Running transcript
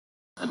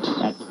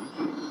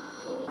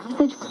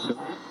message.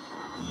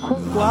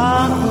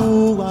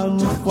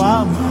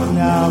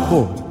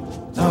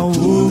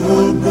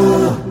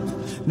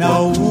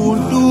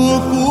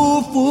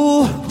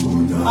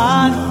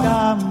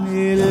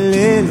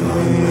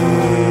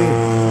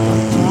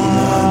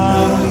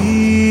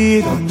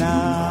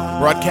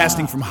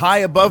 Broadcasting from high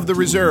above the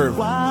reserve,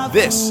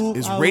 this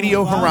is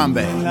Radio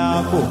Harambe.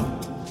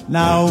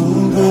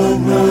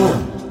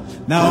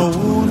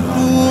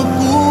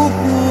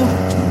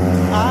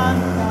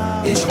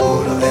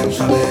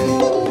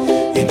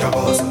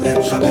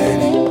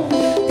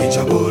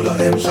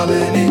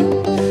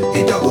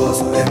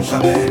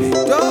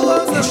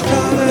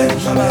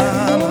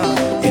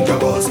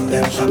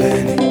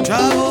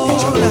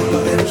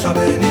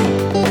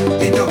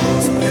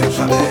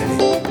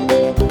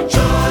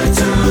 Joy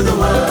to the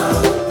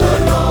world, the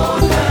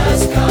Lord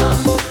has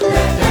come.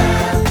 Let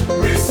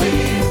them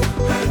receive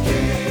the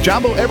King.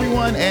 Jumbo,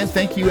 everyone, and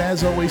thank you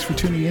as always for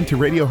tuning in to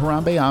Radio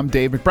Harambe. I'm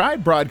Dave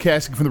McBride,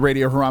 broadcasting from the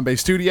Radio Harambe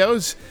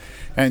studios.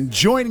 And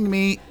joining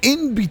me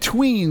in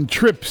between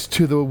trips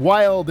to the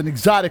wild and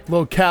exotic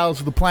locales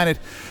of the planet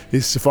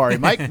is Safari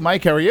Mike.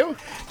 Mike, how are you?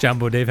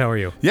 Jumbo Dave, how are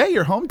you? Yeah,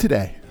 you're home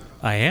today.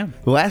 I am.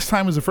 The last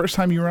time was the first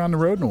time you were on the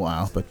road in a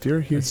while, but you're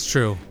here. It's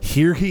true.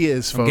 Here he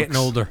is, folks. I'm getting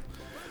older.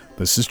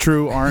 This is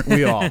true, aren't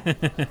we all?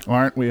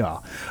 Aren't we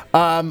all?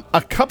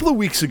 A couple of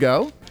weeks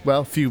ago,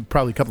 well,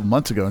 probably a couple of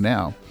months ago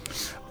now,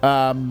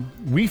 the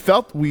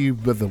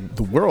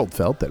world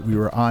felt that we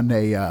were on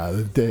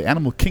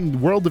the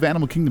world of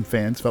Animal Kingdom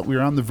fans felt we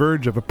were on the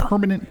verge of a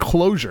permanent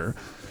closure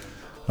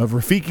of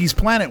Rafiki's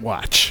Planet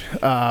Watch.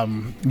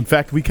 In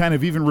fact, we kind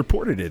of even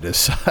reported it as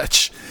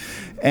such.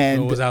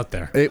 And it was out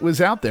there. It was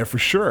out there for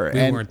sure.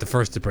 We weren't the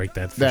first to break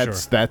that.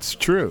 That's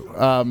true.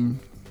 And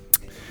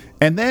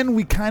then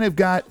we kind of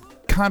got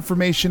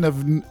confirmation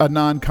of a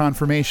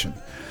non-confirmation,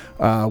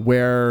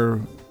 where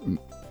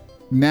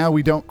now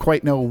we don't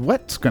quite know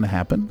what's going to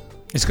happen.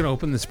 It's going to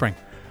open this spring.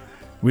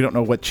 We don't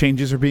know what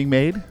changes are being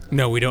made.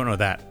 No, we don't know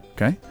that.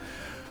 Okay.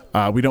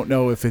 We don't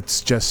know if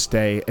it's just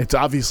it's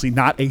obviously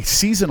not a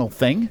seasonal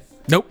thing.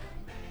 Nope.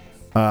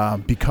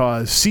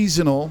 Because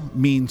seasonal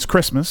means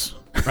Christmas.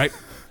 Right.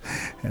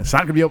 And it's not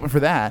going to be open for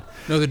that.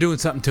 No, they're doing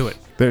something to it.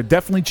 They're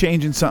definitely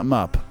changing something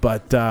up,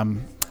 but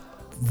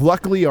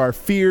luckily our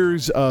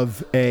fears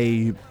of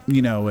a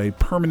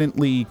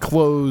permanently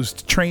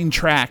closed train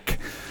track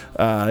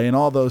and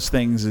all those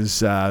things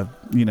is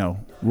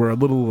we're a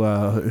little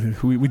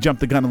we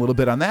jumped the gun a little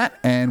bit on that,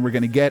 and we're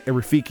going to get a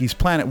Rafiki's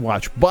Planet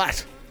Watch.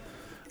 But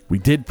we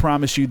did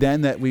promise you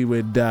then that we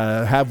would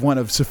have one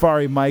of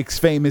Safari Mike's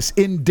famous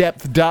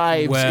in-depth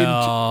dives.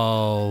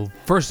 Well,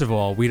 first of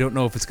all, we don't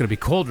know if it's going to be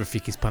called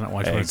Rafiki's Planet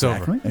Watch when it's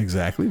over.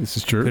 Exactly. This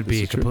is true. Could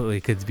be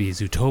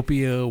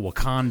Zootopia,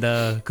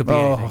 Wakanda. Could be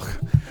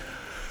anything.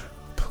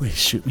 Please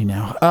shoot me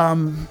now.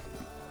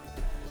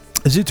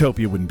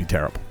 Zootopia wouldn't be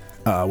terrible.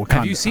 Wakanda.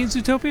 Have you seen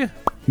Zootopia?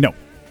 No.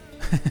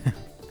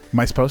 Am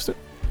I supposed to?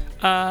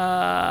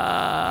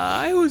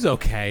 It was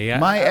okay.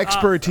 My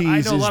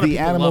expertise is the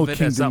Animal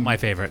Kingdom. It's not my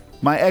favorite.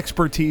 My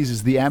expertise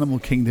is the Animal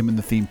Kingdom and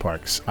the theme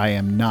parks. I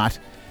am not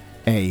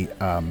a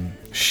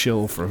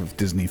shill for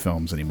Disney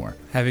films anymore.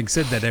 Having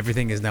said that,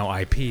 everything is now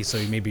IP,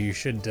 so maybe you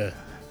should.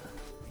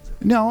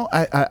 No,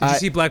 Did you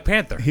see Black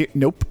Panther?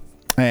 Nope.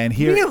 And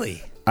here,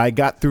 really, I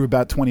got through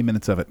about 20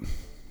 minutes of it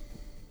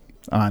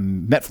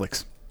on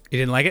Netflix. You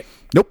didn't like it?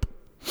 Nope.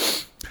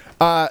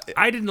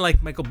 I didn't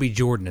like Michael B.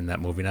 Jordan in that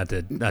movie. Not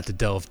to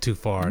delve too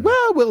far.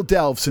 Well, we'll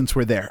delve since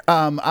we're there.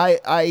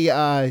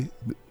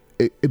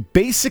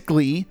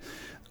 Basically,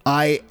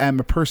 I am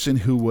a person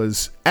who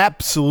was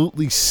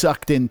absolutely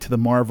sucked into the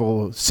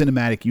Marvel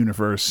Cinematic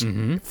Universe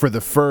for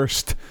the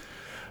first.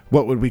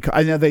 What would we call?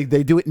 I know they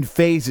do it in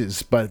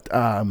phases, but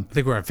I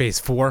think we're on phase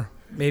 4,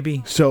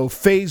 maybe. So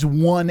phase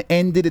 1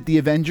 ended at the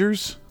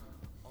Avengers.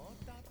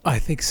 I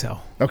think so.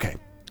 Okay,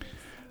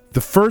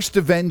 the first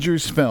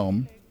Avengers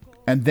film.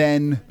 And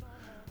then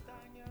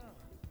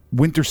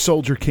Winter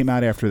Soldier came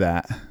out after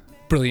that.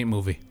 Brilliant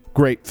movie.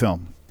 Great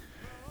film.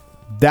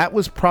 That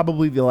was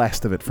probably the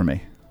last of it for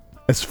me.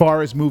 As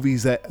far as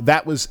movies,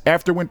 that was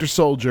after Winter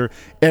Soldier.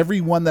 Every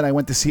one that I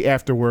went to see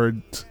after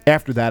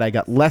that, I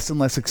got less and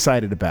less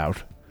excited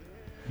about.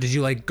 Did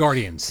you like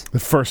Guardians? The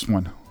first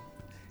one.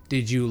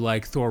 Did you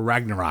like Thor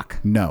Ragnarok?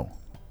 No.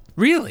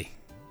 Really?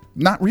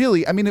 Not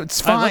really. I mean, it's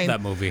fine. I love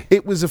that movie.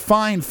 It was a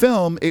fine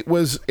film.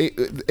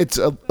 It's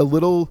a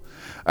little.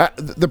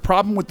 The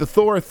problem with the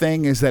Thor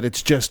thing is that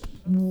it's just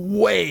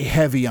way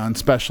heavy on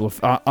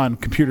on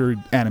computer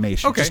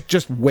animation. Okay.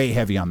 Just way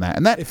heavy on that.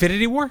 And that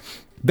Infinity War?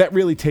 That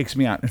really takes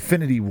me out.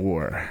 Infinity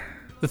War.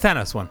 The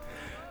Thanos one.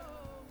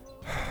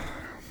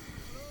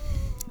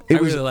 I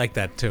really like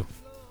that too.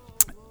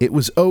 It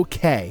was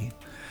okay.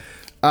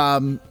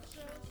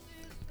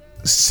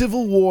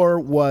 Civil War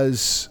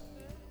was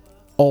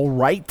all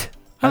right.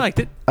 I liked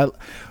it.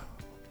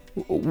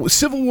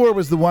 Civil War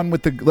was the one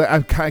with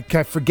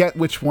I forget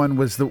which one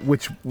was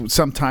which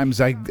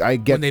sometimes I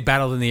get. When they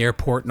battled in the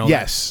airport and all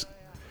yes.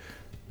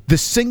 The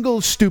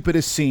single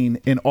stupidest scene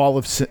in all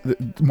of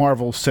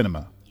Marvel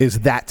cinema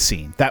is that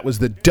scene. That was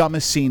the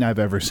dumbest scene I've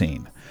ever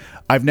seen.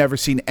 I've never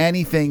seen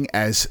anything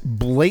as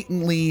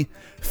blatantly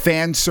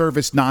fan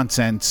service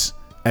nonsense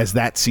as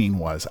that scene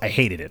was. I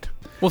hated it.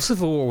 Well,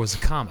 Civil War was a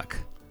comic,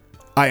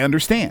 I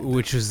understand.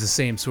 which was the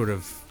same sort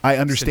of I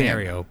understand.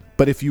 scenario.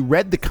 But if you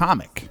read the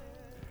comic,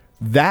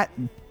 that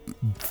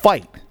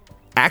fight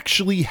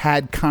actually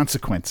had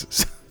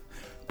consequences.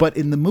 But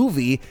in the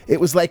movie, it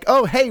was like,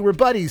 oh, hey, we're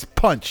buddies,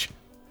 punch.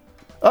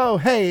 Oh,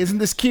 hey, isn't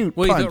this cute?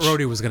 Well, you punch. thought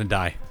Rhodey was going to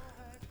die.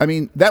 I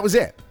mean, that was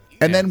it.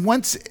 And Yeah. then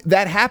once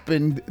that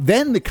happened,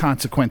 then the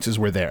consequences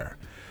were there.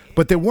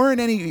 But there weren't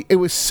any. It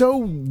was so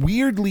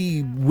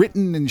weirdly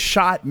written and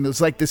shot, and it was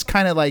like this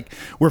kind of like,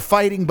 we're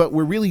fighting, but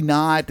we're really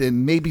not,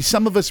 and maybe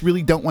some of us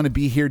really don't want to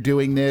be here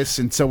doing this,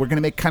 and so we're going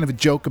to make kind of a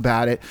joke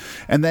about it.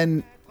 And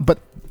then, but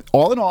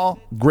all in all,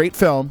 great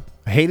film.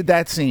 I hated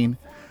that scene.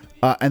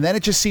 And then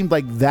it just seemed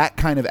like that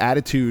kind of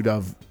attitude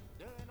of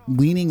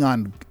leaning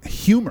on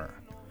humor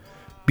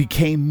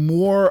became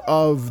more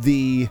of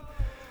the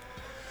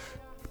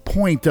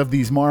point of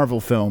these Marvel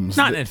films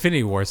Not in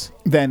Infinity Wars.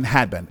 than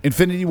had been.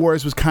 Infinity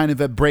Wars was kind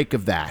of a break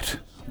of that.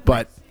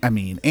 But, I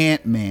mean,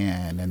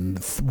 Ant-Man and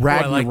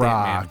I liked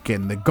Ragnarok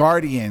and the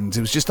Guardians,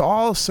 it was just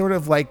all sort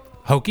of like,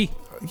 Hokey?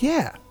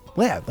 yeah,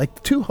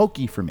 like too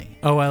hokey for me.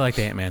 Oh, I liked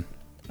Ant-Man.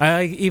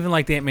 I even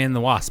liked Ant-Man and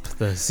the Wasp,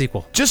 the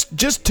sequel.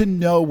 Just to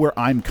know where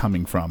I'm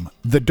coming from,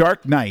 The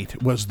Dark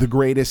Knight was the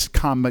greatest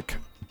comic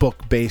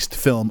book-based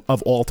film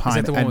of all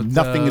time, the one and with,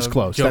 nothing is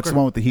close. That's Joker? the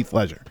one with the Heath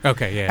Ledger.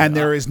 Okay, yeah. And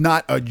there is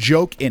not a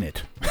joke in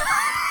it.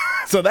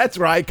 So that's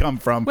where I come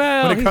from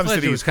Well, when it Heath comes to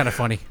Ledger these. was kind of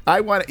funny.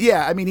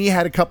 I mean, he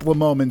had a couple of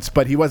moments,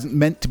 but he wasn't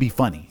meant to be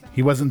funny.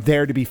 He wasn't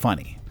there to be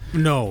funny.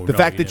 No, The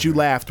fact that you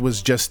laughed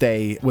was just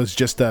a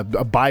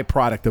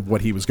byproduct of what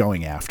he was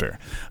going after.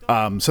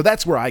 So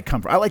that's where I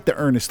come from. I like the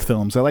earnest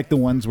films. I like the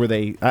ones where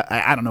they.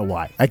 I don't know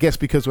why. I guess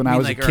because when I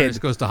was like a kid,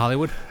 Ernest Goes to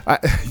Hollywood?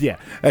 yeah.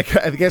 I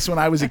guess when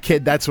I was a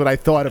kid, that's what I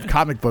thought of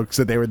comic books,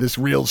 that they were this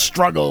real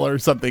struggle or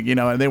something,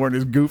 and they weren't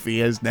as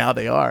goofy as now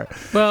they are.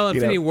 Well, You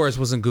Infinity know? Wars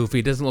wasn't goofy.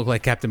 It doesn't look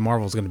like Captain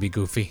Marvel's going to be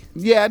goofy.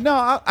 Yeah,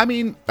 no, I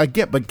mean,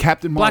 again, but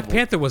Captain Marvel. Black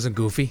Panther wasn't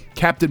goofy.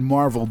 Captain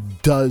Marvel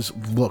does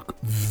look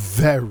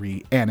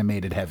very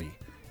animation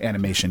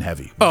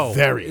heavy. Oh,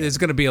 very. there's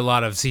going to be a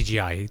lot of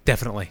CGI,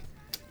 definitely.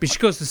 But she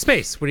goes to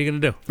space. What are you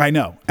going to do? I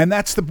know, and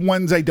that's the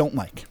ones I don't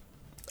like.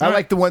 I All right.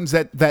 like the ones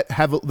that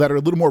are a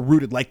little more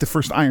rooted, like the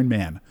first Iron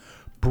Man.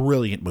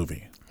 Brilliant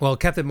movie. Well,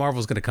 Captain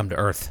Marvel's going to come to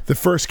Earth. The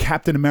first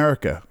Captain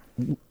America,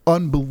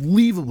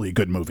 unbelievably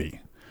good movie.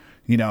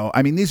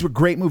 I mean, these were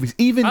great movies.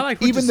 Even I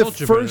like Winter even the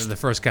Soldier better first, than the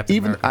first Captain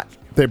America.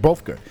 They're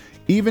both good.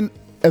 Even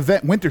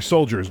Winter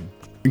Soldier is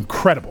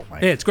incredible.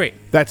 Mike. Yeah, it's great.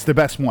 That's the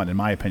best one, in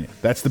my opinion.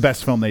 That's the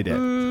best film they did.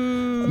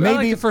 I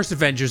like the first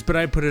Avengers, but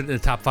I'd put it in the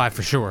top 5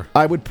 for sure.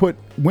 I would put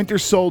Winter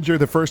Soldier,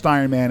 the first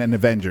Iron Man, and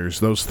Avengers,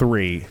 those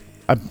three.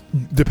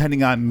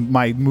 Depending on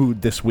my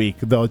mood this week,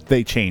 though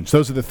they change.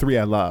 Those are the three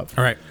I love.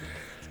 All right.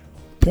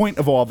 Point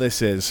of all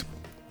this is,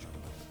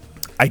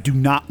 I do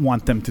not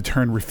want them to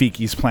turn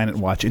Rafiki's Planet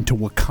Watch into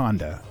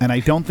Wakanda, and I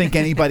don't think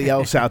anybody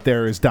else out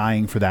there is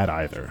dying for that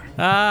either.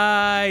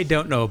 I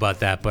don't know about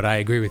that, but I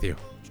agree with you.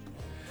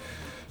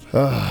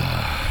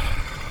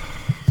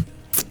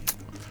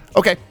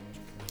 Okay,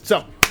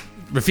 so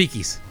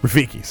Rafiki's.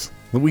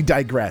 We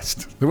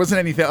digressed. There wasn't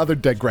any other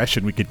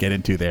digression we could get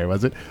into there,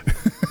 was it?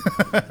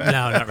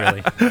 No, not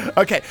really.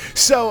 Okay,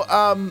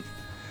 so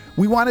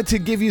we wanted to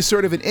give you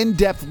sort of an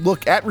in-depth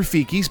look at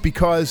Rafiki's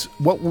because,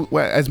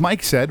 as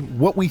Mike said,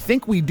 what we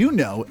think we do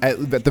know,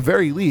 at the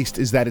very least,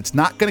 is that it's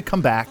not going to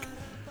come back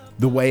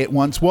the way it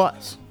once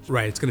was.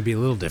 Right, it's going to be a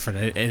little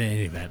different in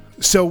any event.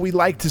 So we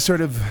like to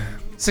sort of...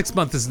 6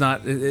 months is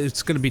not...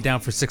 It's going to be down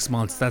for 6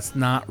 months. That's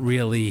not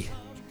really...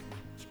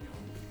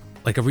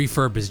 Like a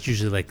refurb is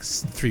usually like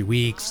 3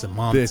 weeks, a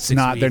month, It's 6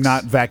 not. weeks. They're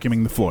not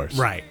vacuuming the floors.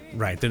 Right.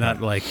 They're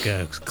not like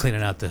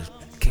cleaning out the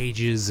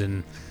cages,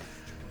 and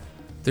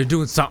they're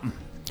doing something.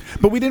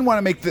 But we didn't want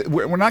to make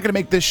we're not going to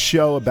make this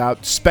show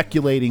about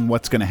speculating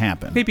what's going to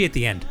happen. Maybe at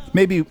the end.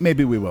 Maybe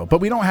we will, but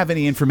we don't have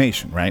any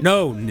information, right?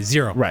 No,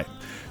 zero. Right.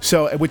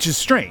 So, which is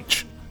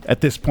strange at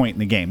this point in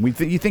the game.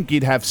 You think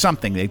you'd have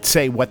something. They'd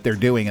say what they're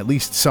doing at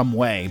least some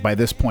way by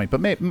this point,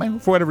 but maybe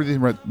for whatever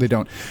reason they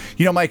don't.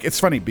 Mike, it's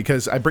funny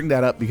because I bring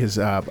that up because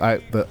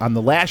on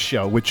the last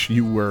show, which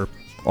you were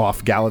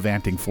off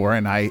gallivanting for,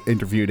 and I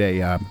interviewed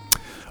a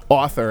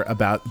author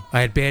about...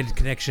 I had bad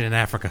connection in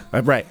Africa.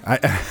 Right. I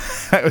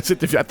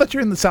thought you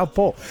were in the South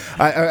Pole.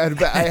 I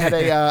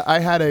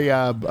had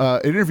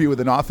an interview with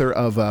an author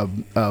of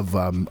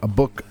a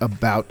book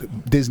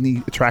about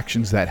Disney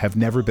attractions that have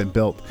never been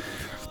built.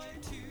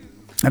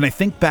 And I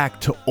think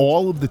back to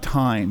all of the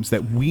times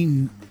that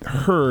we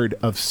heard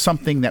of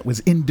something that was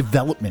in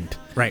development.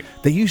 Right.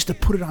 They used to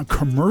put it on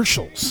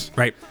commercials.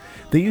 Right.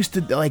 They used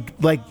to like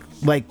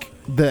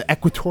the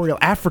Equatorial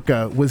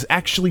Africa was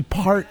actually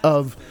part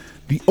of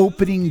the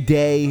opening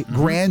day,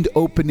 grand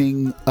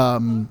opening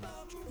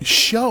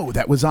show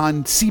that was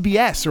on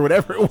CBS or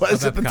whatever it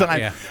was Of at the Epcot, time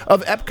yeah.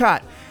 of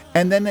Epcot.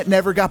 and then it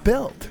never got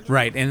built.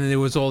 Right, and there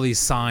was all these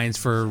signs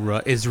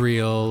for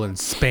Israel and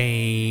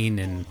Spain,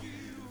 and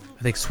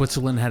I think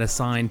Switzerland had a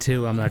sign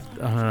too. I'm not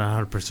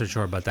 100%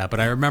 sure about that, but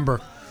I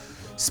remember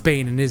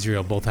Spain and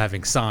Israel both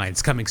having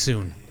signs coming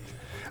soon.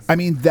 I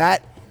mean,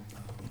 that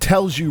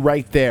tells you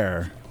right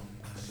there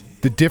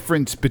the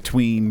difference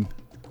between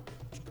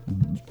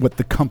what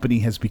the company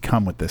has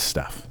become with this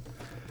stuff.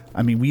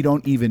 I mean, we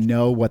don't even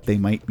know what they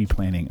might be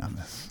planning on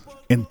this.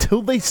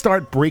 Until they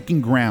start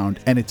breaking ground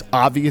and it's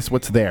obvious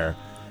what's there,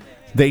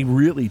 they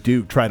really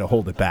do try to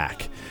hold it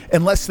back.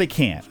 Unless they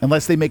can't.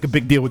 Unless they make a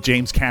big deal with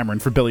James Cameron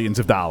for billions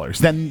of dollars.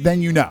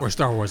 Then you know. Or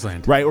Star Wars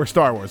Land. Right, or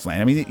Star Wars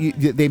Land. I mean,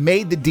 they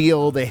made the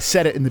deal. They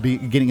said it in the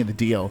beginning of the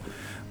deal.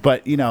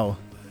 But, you know,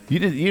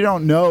 you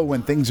don't know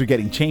when things are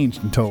getting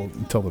changed until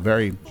the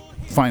very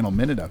final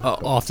minute of it.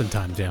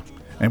 Oftentimes, yeah.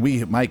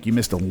 And Mike, you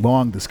missed a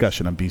long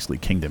discussion on Beastly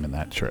Kingdom in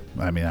that trip.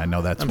 I mean, I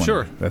know that's I'm one.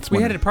 sure. That's we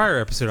one had a prior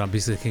episode on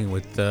Beastly King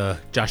with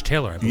Josh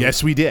Taylor, I believe.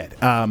 Yes, we did.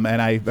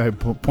 And I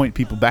point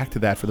people back to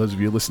that. For those of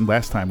you who listened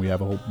last time, we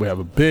have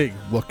a big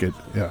look at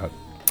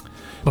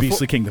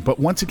Beastly Kingdom. But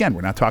once again,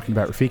 we're not talking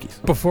about Rafiki's.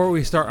 Before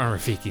we start on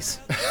Rafiki's,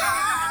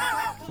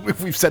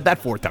 We've said that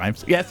 4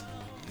 times. Yes.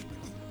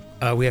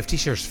 we have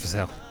T-shirts for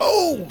sale.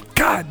 Oh,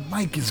 God,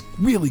 Mike is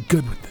really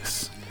good with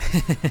this.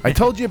 I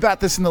told you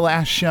about this in the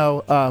last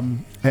show,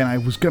 and I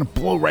was going to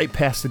blow right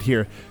past it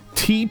here.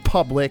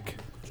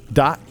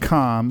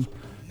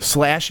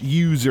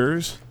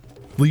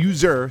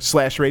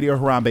 tpublic.com/user/Radio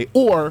Harambe,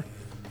 or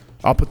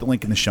I'll put the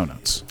link in the show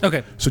notes.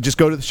 Okay. So just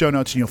go to the show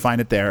notes and you'll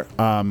find it there.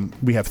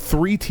 We have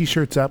 3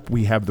 T-shirts up.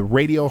 We have the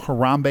Radio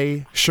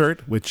Harambe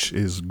shirt, which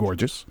is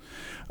gorgeous.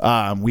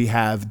 We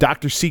have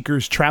Dr.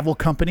 Seeker's Travel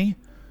Company.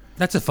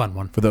 That's a fun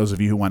one. For those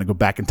of you who want to go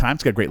back in time,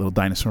 it's got a great little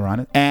dinosaur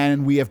on it.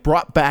 And we have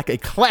brought back a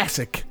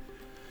classic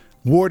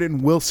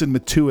Warden Wilson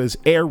Matua's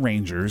Air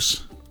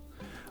Rangers,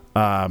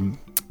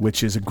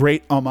 which is a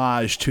great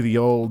homage to the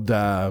old,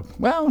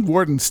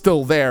 Warden's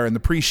still there in the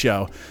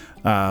pre-show.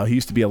 He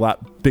used to be a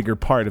lot bigger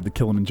part of the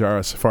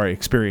Kilimanjaro Safari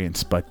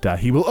experience, but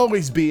he will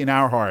always be in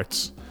our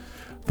hearts,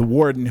 the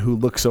Warden who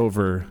looks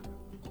over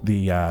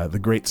the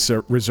Great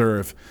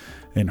Reserve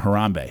in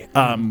Harambe.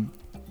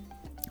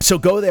 So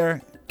go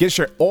there. Get a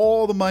shirt.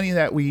 All the money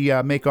that we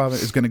make off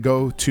it is going to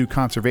go to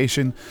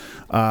conservation.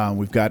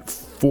 We've got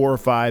 4 or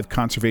 5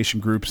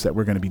 conservation groups that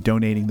we're going to be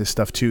donating this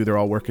stuff to. They're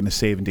all working to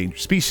save endangered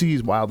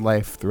species,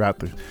 wildlife throughout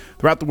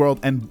the world.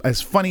 And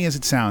as funny as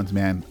it sounds,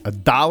 man,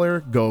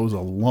 $1 goes a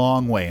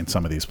long way in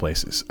some of these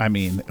places. I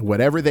mean,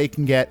 whatever they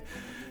can get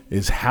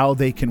is how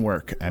they can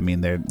work. I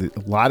mean, a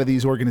lot of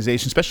these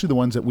organizations, especially the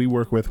ones that we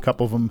work with, a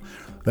couple of them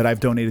that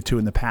I've donated to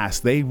in the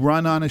past, they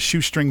run on a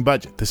shoestring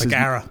budget. This is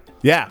ARA.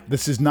 Yeah,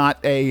 this is not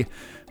a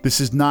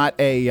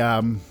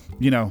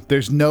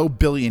there's no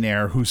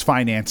billionaire who's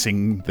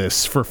financing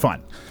this for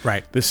fun.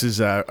 Right. This is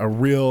a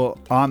real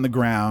on the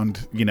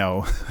ground,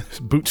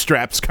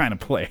 bootstraps kind of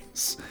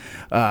place.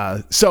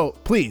 So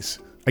please,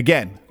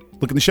 again,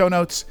 look in the show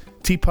notes,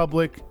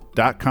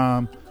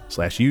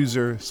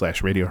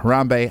 tpublic.com/user/Radio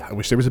Harambe. I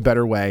wish there was a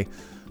better way.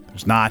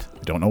 There's not.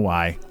 I don't know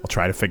why. I'll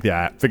try to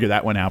figure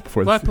that one out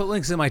before. Well, I put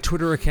links in my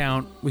Twitter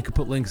account. We could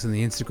put links in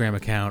the Instagram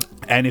account.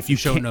 And if you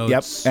show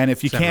notes, yep. And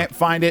if you can't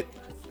find it,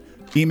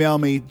 email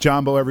me,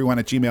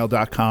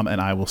 jomboeveryone@gmail.com,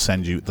 and I will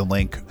send you the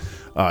link.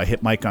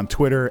 Hit Mike on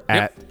Twitter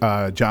at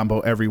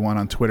jomboeveryone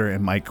on Twitter,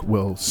 and Mike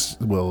will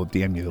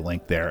DM you the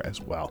link there as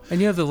well.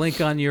 And you have the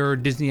link on your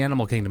Disney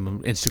Animal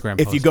Kingdom Instagram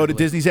post. If you go to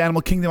Disney's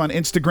Animal Kingdom on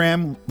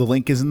Instagram, the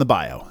link is in the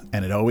bio,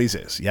 and it always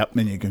is. Yep,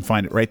 and you can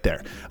find it right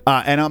there.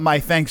 And my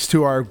thanks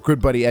to our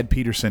good buddy Ed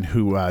Peterson,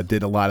 who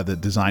did a lot of the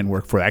design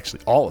work for it.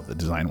 Actually, all of the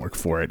design work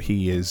for it.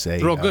 He is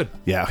They're all good.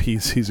 Yeah,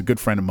 he's a good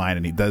friend of mine,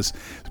 and he's a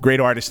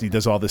great artist, and he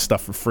does all this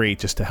stuff for free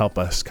just to help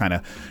us kind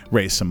of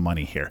raise some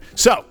money here.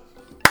 So,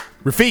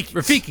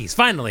 Rafiki's,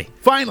 finally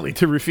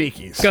to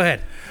Rafiki's. Go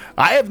ahead.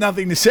 I have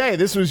nothing to say.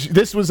 This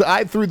was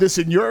I threw this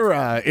in your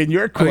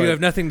court. Oh, you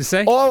have nothing to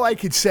say? All I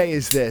could say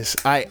is this: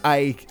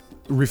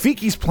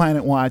 Rafiki's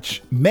Planet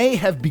Watch may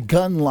have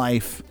begun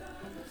life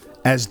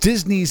as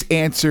Disney's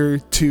answer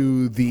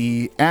to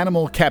the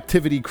animal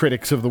captivity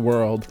critics of the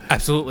world.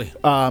 Absolutely.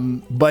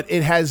 But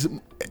it has,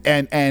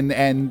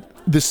 and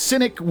the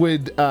cynic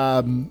would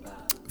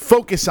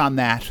focus on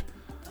that.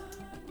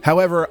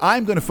 However,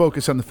 I'm going to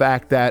focus on the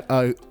fact that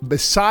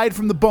aside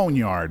from the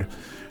Boneyard,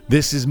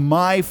 this is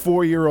my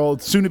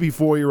 4-year-old, soon-to-be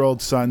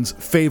 4-year-old son's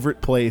favorite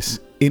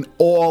place in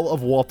all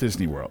of Walt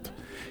Disney World.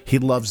 He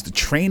loves the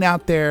train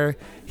out there.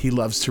 He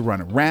loves to run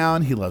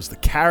around. He loves the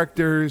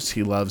characters.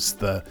 He loves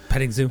the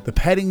petting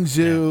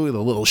zoo.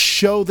 The little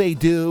show they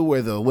do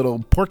where the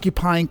little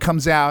porcupine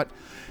comes out.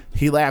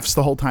 He laughs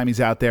the whole time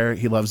he's out there.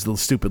 He loves the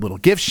stupid little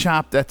gift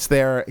shop that's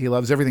there. He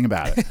loves everything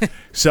about it.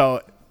 So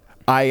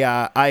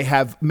I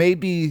have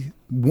maybe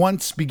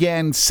once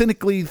began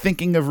cynically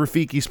thinking of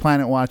Rafiki's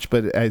Planet Watch,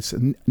 but as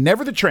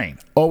never the train.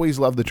 Always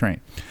loved the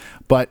train.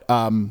 But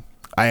I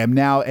am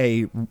now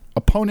a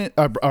proponent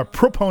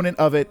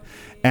of it,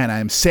 and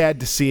I'm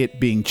sad to see it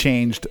being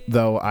changed,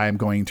 though I am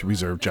going to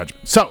reserve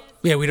judgment. So,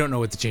 yeah, we don't know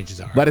what the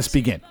changes are. Let us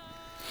begin.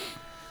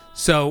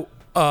 So,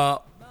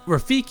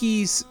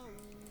 Rafiki's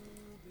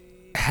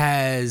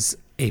has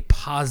a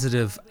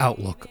positive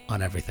outlook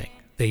on everything.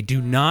 They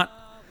do not.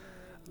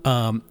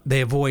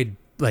 They avoid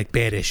like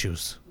bad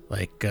issues,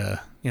 like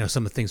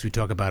some of the things we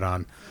talk about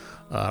on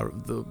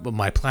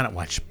my Planet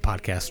Watch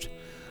podcast.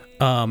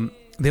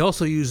 They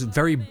also use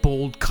very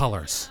bold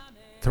colors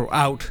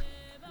throughout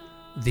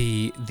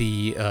the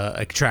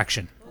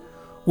attraction,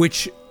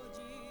 which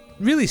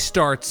really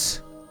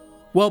starts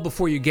well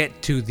before you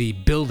get to the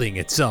building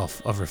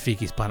itself of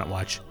Rafiki's Planet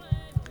Watch.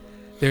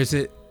 There's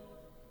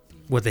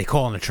what they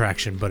call an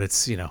attraction, but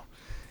it's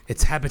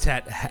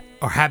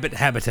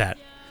Habitat,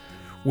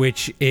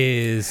 which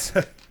is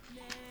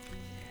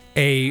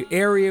a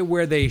area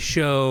where they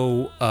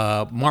show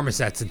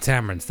marmosets and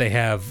tamarins. They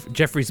have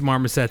Jeffrey's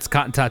marmosets,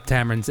 cotton tot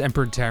tamarins,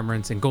 emperor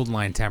tamarins, and golden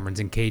lion tamarins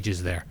in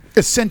cages there.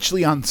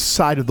 Essentially on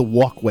side of the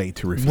walkway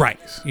to Rafiki's. Right.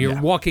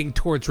 You're walking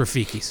towards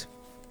Rafiki's.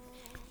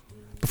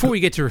 Before we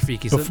get to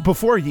Rafiki's...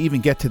 Before you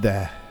even get to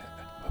the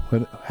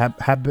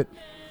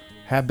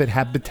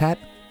habitat?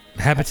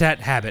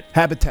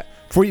 Habitat.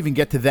 Before you even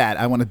get to that,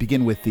 I want to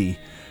begin with the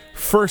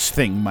first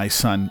thing my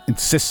son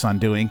insists on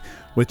doing,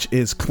 which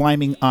is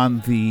climbing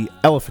on the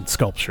elephant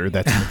sculpture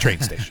that's in the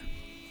train station.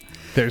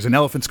 There's an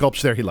elephant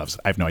sculpture there. He loves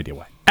it. I have no idea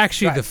why.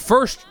 Actually, the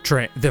first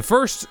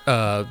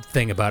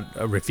thing about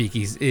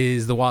Rafiki's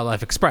is the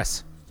Wildlife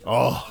Express.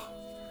 Oh.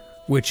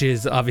 Which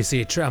is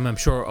obviously I'm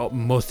sure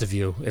most of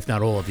you, if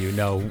not all of you,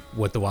 know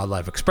what the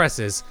Wildlife Express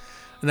is.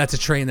 And that's a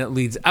train that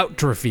leads out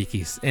to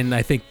Rafiki's. And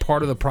I think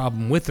part of the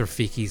problem with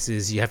Rafiki's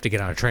is you have to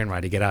get on a train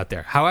ride to get out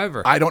there.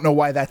 However... I don't know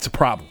why that's a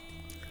problem.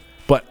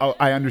 But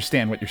I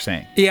understand what you're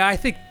saying. Yeah, I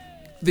think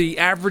the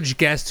average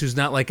guest who's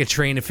not like a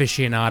train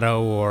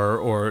aficionado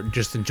or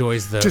just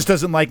enjoys the... Just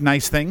doesn't like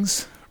nice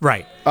things?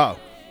 Right. Oh.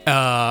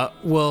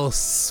 We'll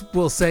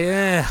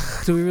say,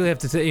 do we really have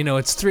to...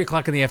 it's 3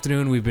 o'clock in the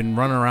afternoon. We've been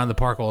running around the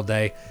park all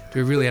day.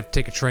 Do we really have to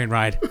take a train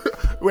ride?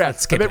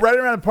 I've been running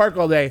around the park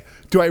all day.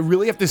 Do I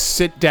really have to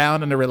sit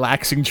down on a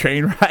relaxing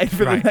train ride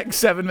for the next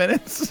 7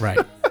 minutes? Right.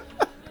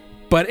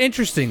 But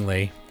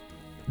interestingly,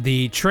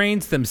 the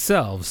trains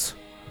themselves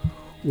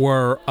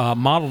were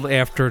modeled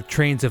after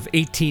trains of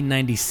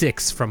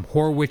 1896 from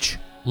Horwich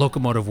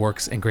Locomotive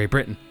Works in Great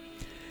Britain.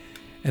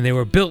 And they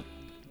were built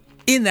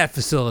in that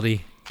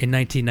facility in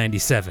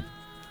 1997.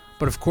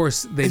 But of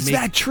course, Is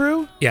that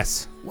true?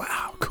 Yes.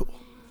 Wow, cool.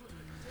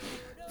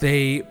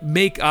 They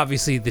make,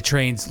 obviously, the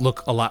trains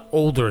look a lot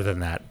older than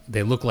that.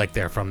 They look like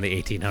they're from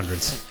the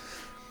 1800s.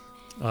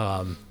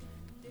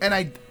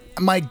 And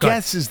my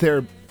guess is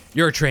they're...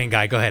 You're a train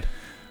guy. Go ahead.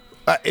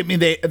 I mean,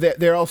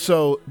 they're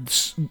also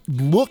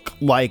look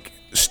like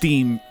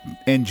steam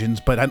engines,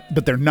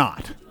 but they're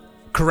not.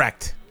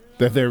 Correct.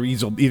 They're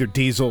either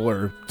diesel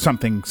or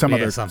something, some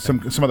other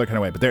kind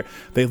of way. But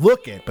they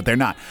look it, but they're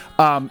not.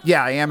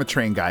 Yeah, I am a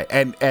train guy,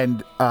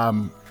 and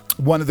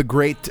one of the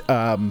great.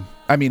 A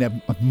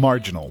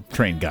marginal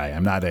train guy.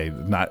 I'm not.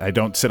 I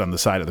don't sit on the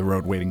side of the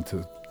road waiting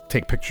to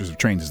take pictures of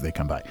trains as they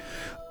come by.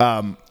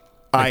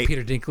 Like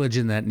Peter Dinklage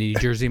in that New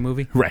Jersey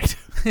movie? Right.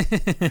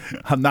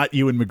 I'm not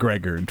Ewan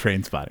McGregor in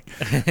Trainspotting.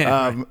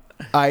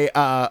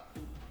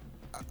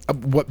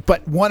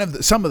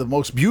 But some of the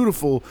most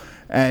beautiful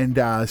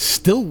and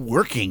still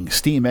working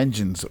steam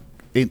engines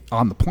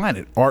on the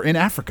planet are in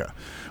Africa,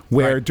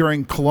 where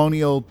during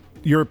colonial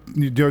Europe,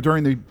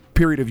 during the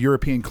period of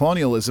European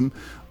colonialism,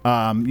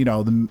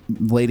 the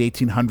late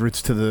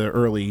 1800s to the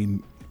early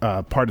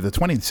part of the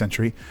 20th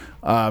century,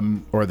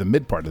 or the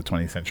mid part of the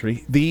 20th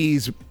century,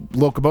 these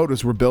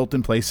locomotives were built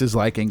in places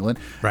like England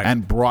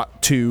and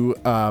brought to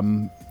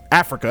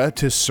Africa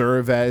to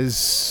serve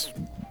as,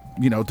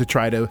 to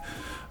try to,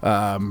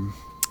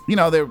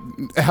 they're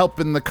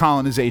helping the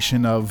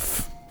colonization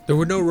of... There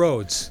were no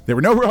roads. There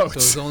were no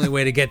roads. So the only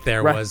way to get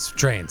there was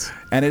trains.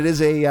 And it is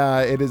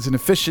an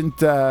efficient,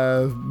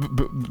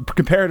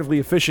 comparatively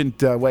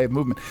efficient way of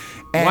movement.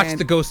 And watch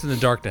The Ghost in the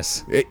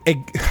Darkness.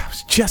 I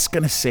was just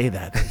going to say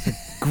that. It's a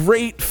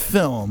great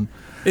film.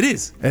 It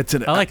is. I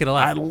like it a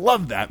lot. I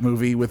love that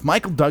movie with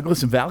Michael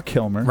Douglas and Val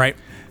Kilmer. Right.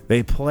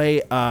 They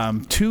play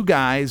two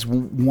guys.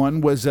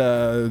 One was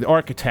the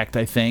architect,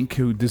 I think,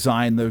 who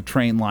designed the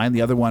train line.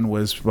 The other one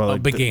was a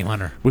big game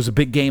hunter. Was a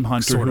big game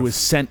hunter who was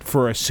sent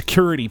for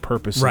security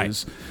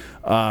purposes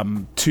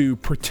to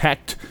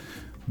protect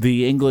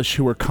the English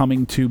who were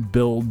coming to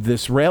build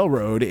this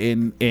railroad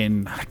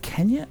in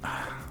Kenya.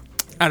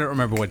 I don't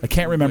remember what. I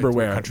can't remember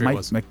where. Country it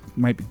was.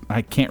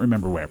 I can't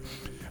remember where.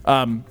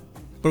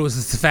 But it was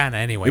the savannah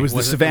anyway. It was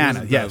the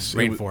savannah, yes.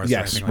 Rainforest.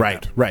 Yes,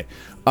 right.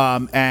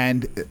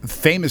 And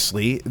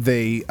famously,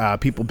 the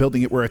people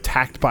building it were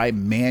attacked by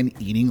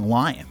man-eating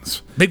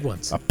lions. Big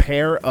ones. A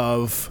pair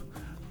of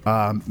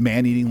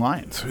man-eating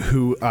lions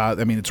who,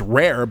 it's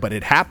rare, but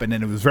it happened,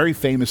 and it was very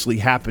famously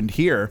happened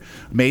here,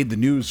 made the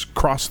news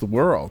across the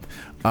world.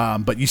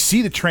 But you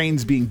see the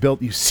trains being built,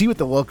 you see what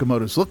the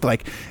locomotives looked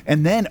like,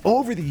 and then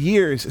over the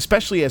years,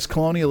 especially as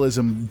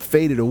colonialism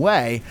faded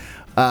away,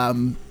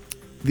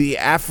 the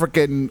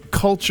African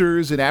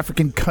cultures and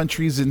African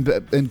countries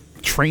and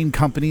train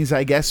companies,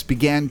 I guess,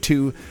 began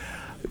to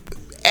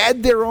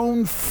add their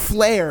own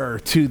flair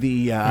to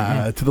the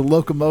to the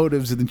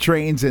locomotives and the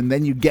trains, and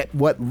then you get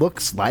what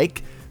looks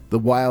like the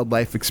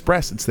Wildlife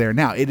Express. It's there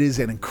now. It is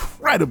an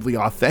incredibly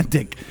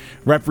authentic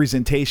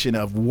representation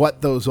of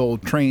what those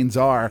old trains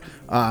are,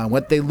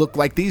 what they look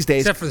like these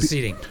days. Except for the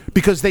seating.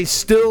 Because they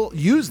still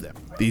use them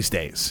these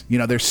days. You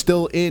know, they're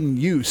still in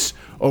use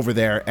over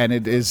there, and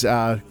it is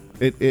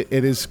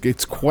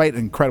it's quite an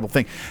incredible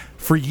thing.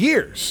 For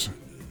years,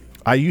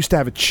 I used to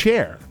have a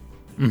chair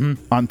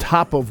on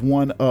top of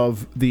one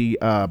of the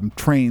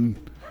train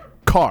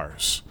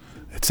cars.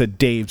 It said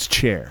Dave's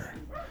chair,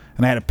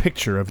 and I had a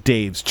picture of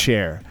Dave's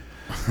chair.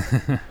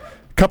 A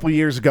couple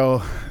years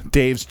ago,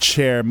 Dave's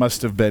chair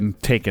must have been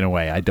taken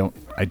away. I don't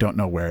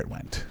know where it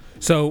went.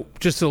 So,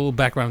 just a little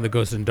background on the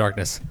Ghost in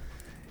Darkness.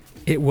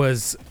 It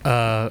was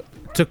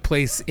took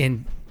place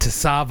in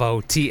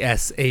Tsavo,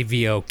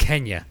 Tsavo,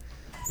 Kenya.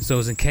 So it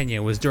was in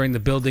Kenya. It was during the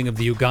building of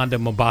the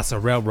Uganda-Mombasa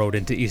Railroad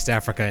into East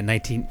Africa in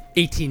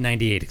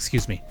 1898.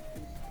 Excuse me.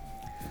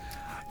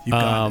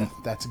 Uganda.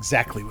 That's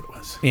exactly what it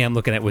was. Yeah, I'm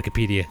looking at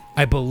Wikipedia.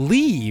 I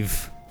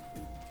believe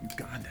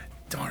Uganda.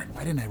 Darn,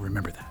 why didn't I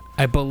remember that?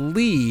 I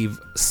believe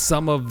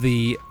some of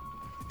the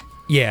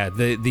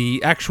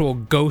actual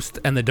Ghost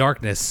and the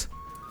Darkness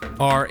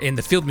are in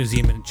the Field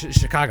Museum in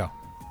Chicago.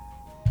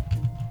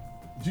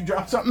 Did you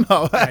drop something?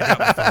 Oh. I dropped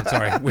my phone,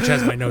 sorry, which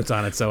has my notes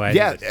on it. So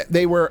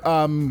they were.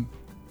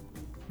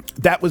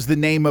 That was the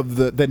name of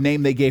the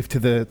name they gave to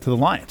the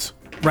lions,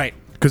 right,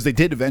 because they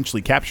did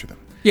eventually capture them.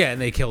 Yeah,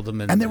 and they killed them.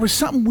 And there was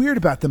something weird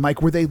about them,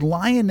 Mike. Were they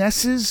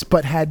lionesses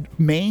but had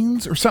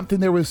manes or something?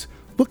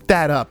 Look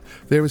that up.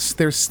 There's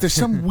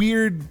some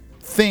weird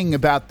thing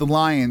about the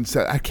lions.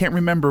 I can't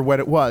remember what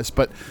it was,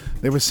 but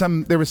there was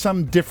some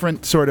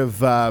different sort of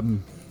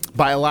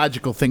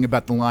biological thing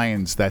about the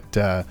lions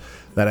that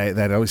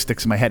always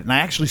sticks in my head. And I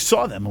actually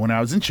saw them when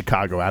I was in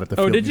Chicago out at the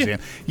Field Museum.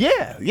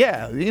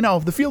 Yeah. You know,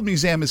 the Field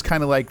Museum is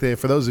kind of like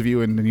for those of you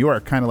in New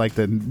York, kind of like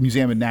the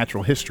Museum of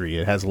Natural History.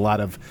 It has a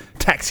lot of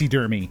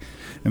taxidermy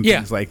and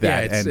things like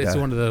that. Yeah, it's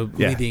one of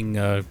the leading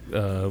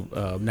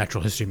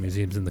natural history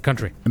museums in the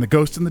country. And the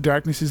Ghost in the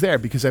Darkness is there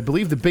because I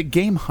believe the big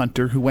game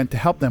hunter who went to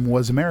help them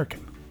was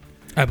American.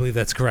 I believe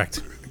that's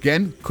correct.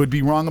 Again, could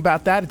be wrong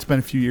about that. It's been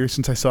a few years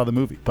since I saw the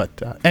movie.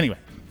 But anyway,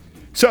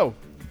 so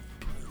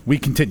we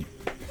continue.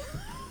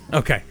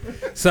 Okay,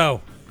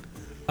 so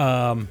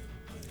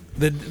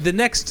the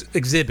next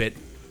exhibit,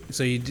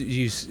 so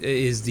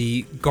is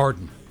the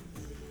garden,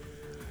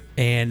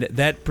 and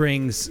that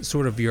brings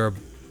sort of your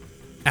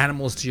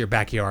animals to your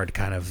backyard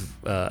kind of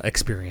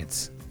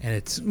experience, and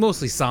it's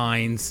mostly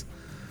signs,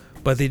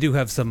 but they do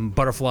have some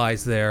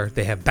butterflies there.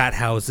 They have bat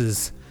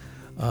houses.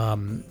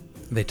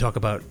 They talk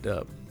about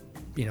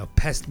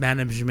pest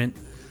management.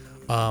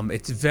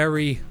 It's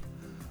very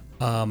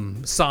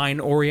sign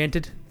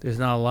oriented. There's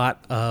not a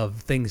lot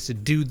of things to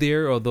do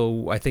there,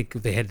 although I think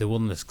they had the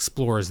wilderness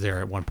explorers there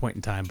at one point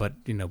in time, but,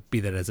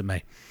 be that as it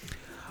may.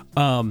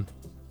 That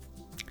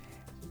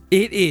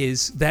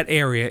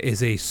area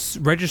is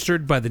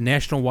registered by the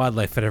National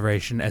Wildlife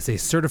Federation as a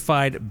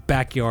certified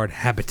backyard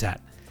habitat,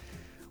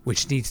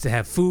 which needs to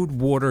have food,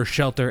 water,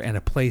 shelter, and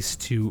a place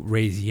to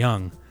raise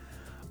young.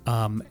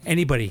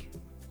 Anybody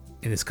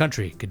in this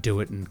country could do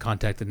it and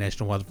contact the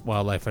National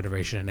Wildlife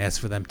Federation and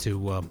ask for them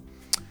to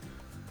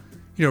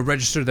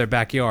register their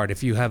backyard.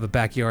 If you have a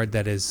backyard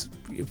that is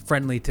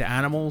friendly to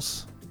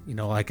animals,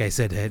 like I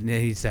said, it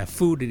needs to have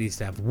food, it needs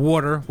to have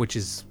water, which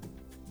is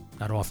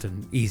not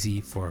often easy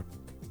for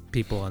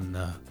people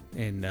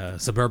in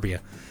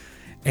suburbia,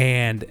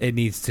 and it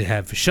needs to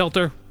have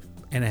shelter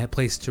and a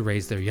place to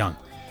raise their young.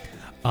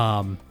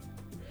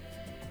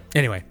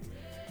 Anyway,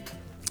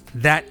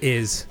 that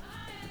is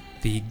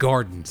the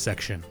garden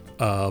section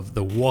of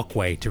the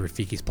walkway to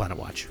Rafiki's Planet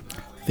Watch.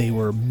 They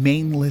were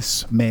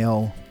maneless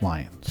male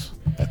lions.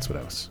 That's what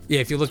I was.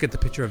 Yeah, if you look at the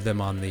picture of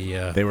them on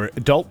the... They were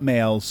adult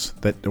males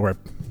that were...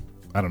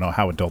 I don't know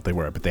how adult they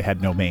were, but they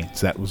had no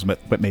manes. That was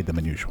what made them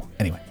unusual.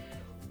 Anyway.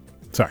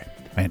 Sorry,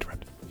 I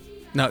interrupted.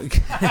 No.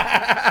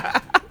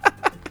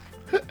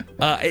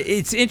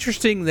 It's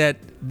interesting that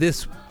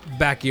this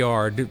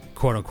backyard,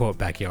 quote-unquote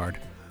backyard,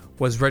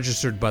 was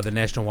registered by the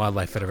National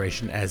Wildlife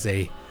Federation as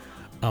a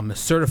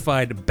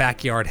certified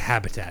backyard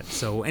habitat.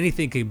 So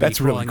anything could be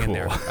crawling really cool.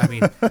 in there. I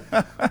mean,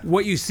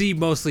 what you see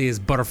mostly is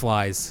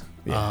butterflies.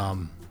 Yeah.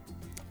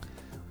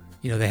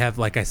 They have,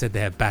 like I said,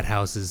 they have bat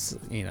houses.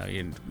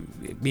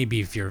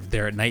 Maybe if you're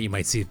there at night, you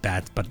might see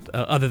bats. But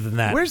other than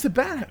that, where's the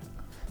bat?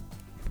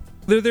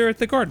 They're there at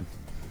the garden.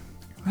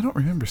 I don't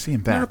remember seeing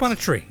bats. They're up on a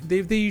tree.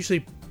 They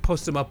usually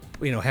post them up,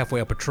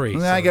 halfway up a tree.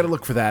 Well, I got to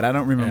look for that. I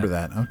don't remember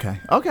that.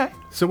 Okay.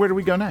 So where do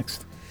we go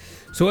next?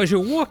 So as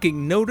you're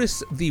walking,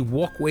 notice the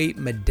walkway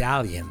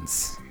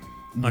medallions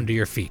under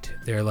your feet.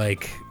 They're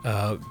like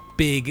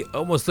big,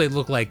 almost they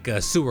look like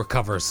sewer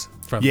covers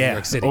from New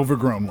York City.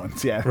 Overgrown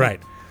ones, yeah. Right.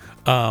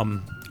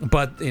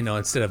 But,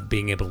 instead of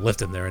being able to lift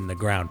them, they're in the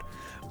ground.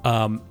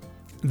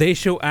 They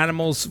show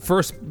animals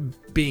first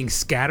being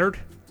scattered,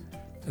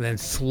 and then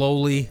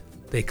slowly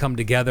they come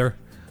together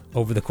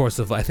over the course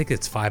of, I think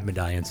it's 5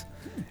 medallions.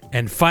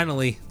 And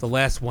finally, the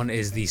last one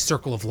is the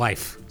Circle of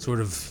Life, sort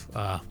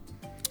of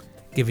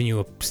giving you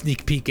a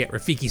sneak peek at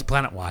Rafiki's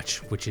Planet Watch,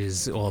 which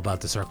is all about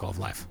the Circle of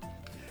Life.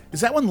 Is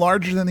that one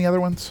larger than the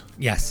other ones?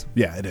 Yes.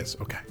 Yeah, it is.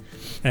 Okay.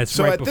 That's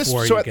So right at this-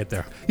 before so you at- get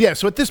there. Yeah,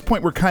 so at this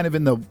point we're kind of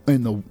in the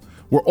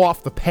we're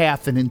off the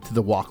path and into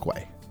the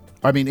walkway.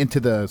 I mean, into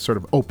the sort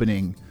of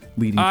opening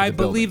leading to I the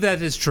building. believe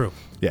that is true.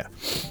 Yeah.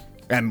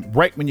 And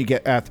right when you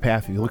get at the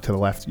path, if you look to the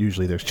left,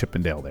 usually there's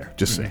Chippendale there.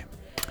 Just saying.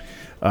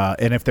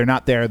 And if they're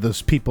not there,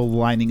 those people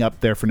lining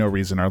up there for no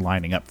reason are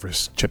lining up for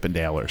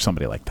Chippendale or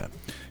somebody like that.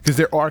 Because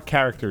there are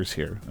characters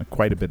here,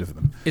 quite a bit of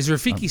them. Is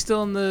Rafiki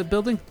still in the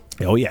building?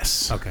 Oh,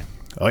 yes. Okay.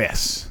 Oh,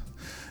 yes.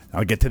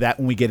 I'll get to that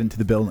when we get into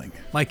the building.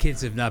 My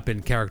kids have not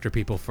been character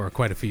people for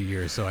quite a few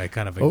years, so I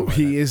kind of Oh, ignore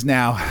he that. is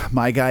now.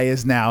 My guy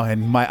is now.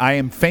 And I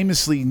am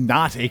famously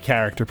not a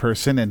character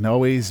person and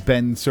always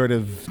been sort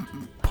of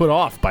put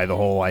off by the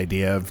whole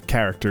idea of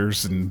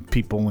characters and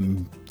people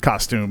and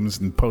costumes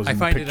and posing I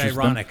find it pictures.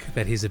 ironic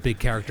that he's a big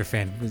character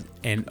fan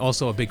and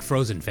also a big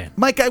Frozen fan.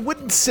 Mike, I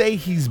wouldn't say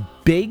he's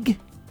big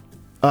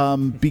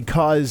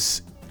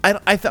because I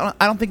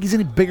don't think he's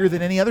any bigger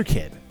than any other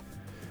kid.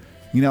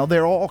 You know,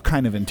 they're all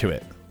kind of into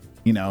it.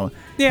 You know,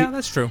 Yeah,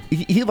 that's true.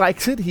 he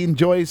likes it. He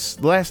enjoys.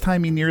 The last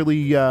time he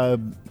nearly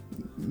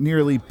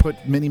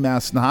put Minnie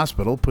Mouse in the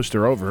hospital, pushed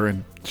her over,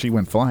 and she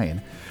went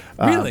flying.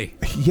 Really?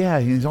 Yeah,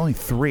 he's only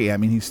 3. I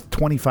mean, he's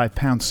 25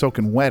 pounds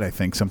soaking wet, I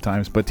think,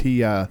 sometimes. But he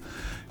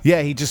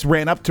just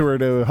ran up to her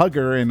to hug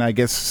her, and I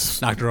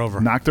guess Knocked her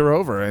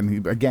over.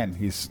 And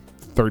he's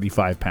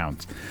 35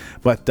 pounds.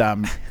 But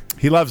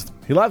he loves them.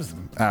 He loves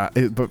them.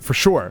 But for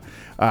sure,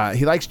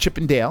 he likes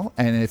Chippendale.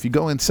 And if you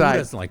go Who inside,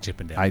 doesn't like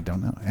Chippendale? I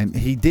don't know. And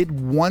he did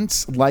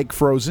once like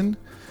Frozen,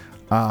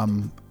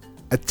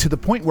 to the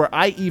point where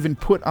I even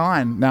put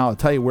on. Now I'll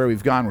tell you where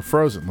we've gone with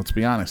Frozen. Let's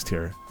be honest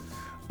here.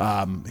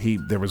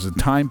 There was a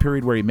time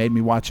period where he made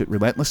me watch it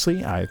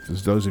relentlessly.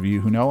 As those of you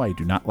who know, I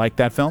do not like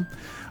that film.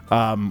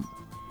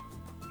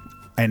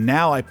 And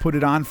now I put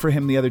it on for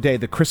him the other day.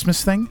 The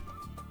Christmas thing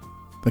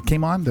that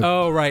came on. The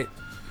Oh, right.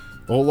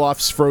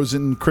 Olaf's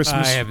Frozen I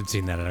Christmas. haven't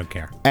seen that. I don't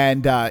care.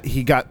 And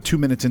he got 2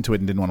 minutes into it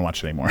and didn't want to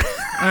watch it anymore.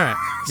 All right.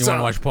 You So- want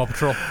to watch Paw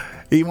Patrol?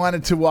 He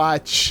wanted to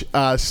watch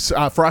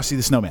Frosty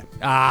the Snowman.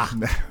 Ah,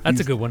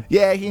 that's a good one.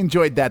 Yeah, he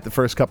enjoyed that the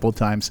first couple of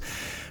times.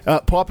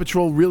 Paw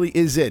Patrol really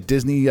is it.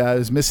 Disney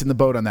is missing the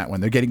boat on that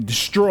one. They're getting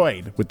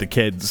destroyed with the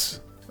kids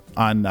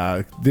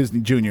on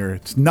Disney Junior.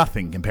 It's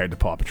nothing compared to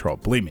Paw Patrol.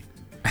 Believe me.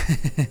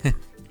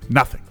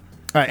 Nothing.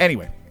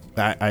 Anyway,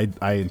 I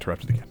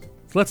interrupted again.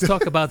 Let's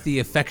talk about the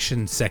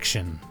affection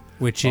section,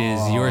 which is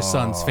your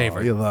son's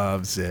favorite. He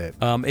loves it.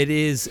 It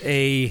is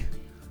a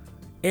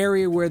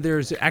area where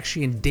there's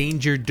actually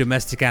endangered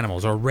domestic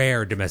animals or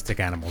rare domestic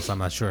animals. I'm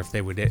not sure if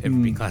they would ever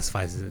be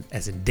classified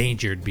as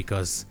endangered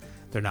because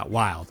they're not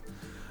wild.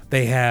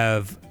 They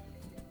have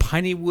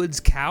piney woods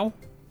cow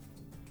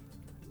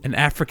and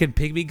African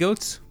pygmy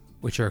goats,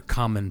 which are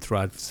common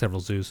throughout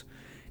several zoos,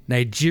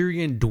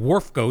 Nigerian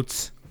dwarf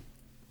goats,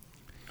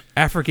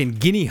 African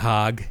guinea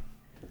hog,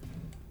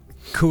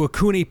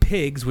 Kuakuni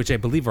pigs, which I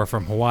believe are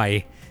from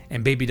Hawaii,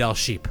 and baby doll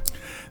sheep.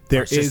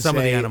 There It's just is some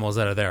of the a- animals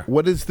that are there.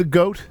 What is the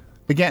goat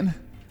again?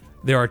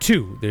 There are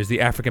two. There's the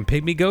African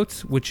pygmy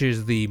goats, which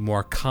is the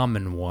more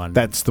common one.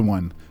 That's the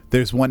one.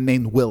 There's one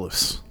named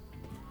Willis.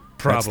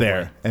 Probably. That's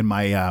there. And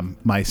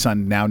my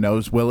son now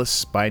knows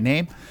Willis by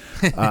name.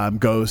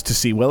 Goes to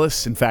see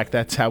Willis. In fact,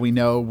 that's how we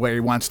know where he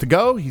wants to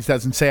go. He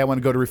doesn't say, I want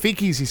to go to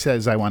Rafiki's. He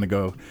says, I want to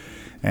go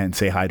and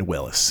say hi to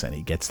Willis. And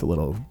he gets the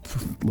little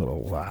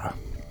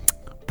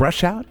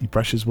brush out. He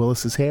brushes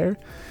Willis's hair.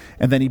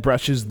 And then he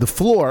brushes the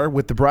floor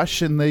with the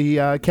brush, and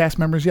the cast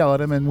members yell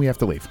at him, and we have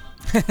to leave.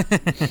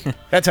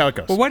 That's how it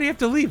goes. Well, why do you have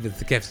to leave if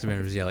the cast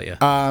members yell at you?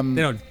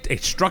 They don't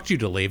instruct you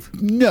to leave.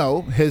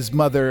 No, his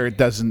mother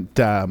doesn't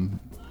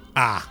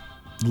Ah,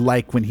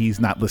 like when he's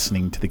not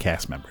listening to the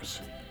cast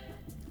members.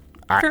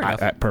 Fair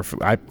enough.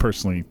 I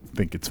personally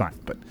think it's fine,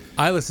 but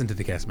I listen to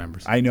the cast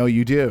members. I know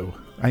you do.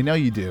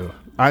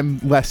 I'm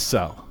less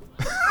so.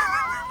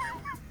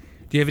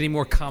 Do you have any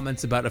more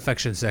comments about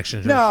affection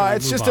sections? or No, should we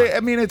it's move just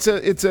on?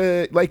 it's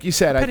a like you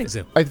said, Petting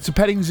zoo. It's a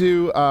petting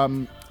zoo.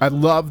 I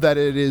love that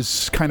it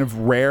is kind of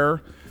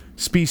rare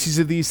species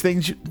of these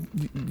things.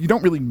 You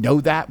don't really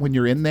know that when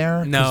you're in there.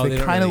 'cause No, they they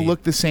don't kind of really-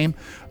 look the same.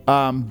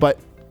 But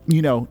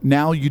you know,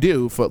 now you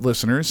do, foot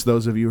listeners,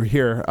 those of you who are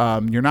here,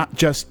 you're not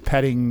just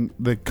petting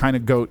the kind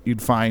of goat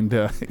you'd find,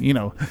 at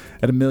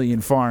a million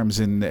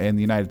farms in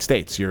the United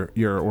States.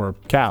 Or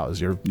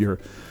cows.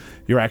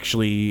 You're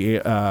actually,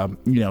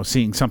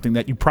 seeing something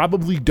that you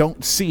probably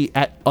don't see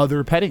at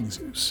other petting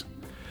zoos.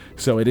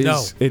 So it is,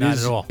 No, not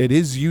at all. It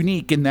is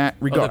unique in that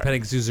Other regard.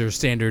 petting zoos are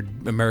standard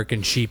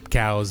American sheep,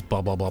 cows,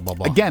 blah, blah, blah, blah,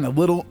 blah. Again, a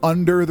little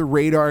under the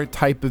radar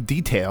type of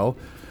detail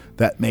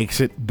that makes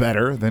it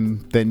better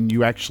than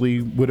you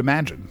actually would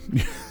imagine.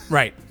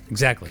 Right,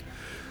 exactly.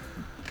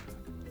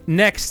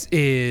 Next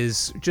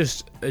is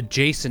just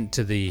adjacent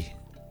to the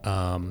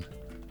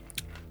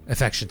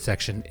affection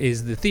section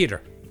is the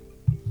theater,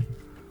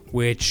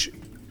 which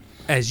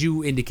as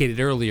you indicated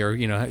earlier,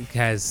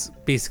 has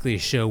basically a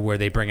show where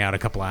they bring out a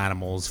couple of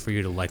animals for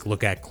you to like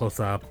look at close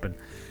up, and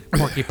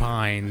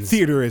porcupines.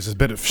 Theater is a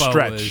bit of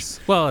stretch. boas.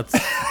 Well, it's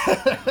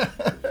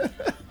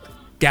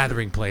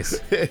gathering place.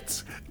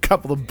 It's a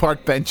couple of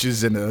park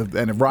benches and a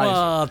rise.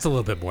 Well, it's a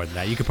little bit more than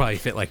that. You could probably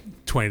fit like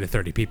 20 to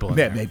 30 people in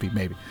Yeah, there.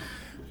 maybe.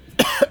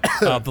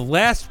 The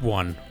last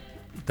one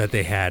that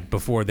they had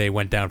before they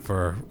went down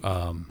for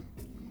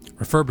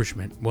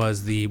refurbishment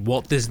was the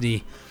Walt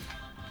Disney.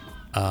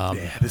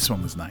 Yeah, this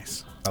one was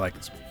nice. I like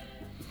this one.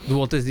 The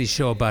Walt Disney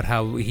show about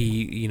how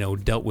he,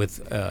 dealt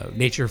with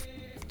nature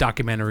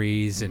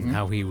documentaries and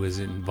how he was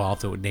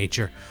involved with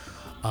nature.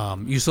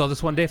 You saw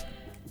this one, Dave?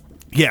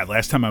 Yeah,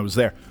 last time I was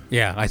there.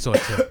 Yeah, I saw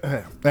it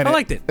too. And I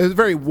liked it. It was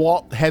very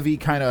Walt heavy,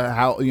 kind of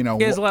how, He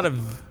has a lot of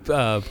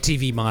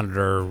TV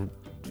monitor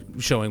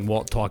showing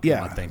Walt talking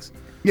about things.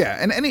 Yeah,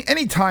 and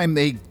any time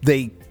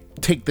they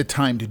take the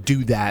time to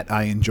do that,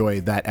 I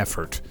enjoy that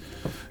effort,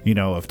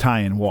 of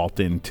tying Walt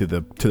into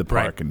the park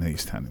Right. and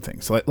these kind of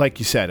things. Like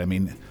you said, I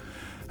mean,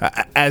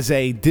 as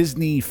a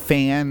Disney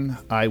fan,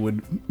 I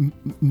would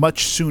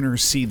much sooner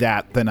see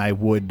that than I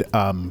would,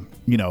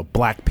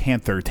 Black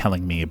Panther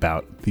telling me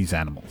about these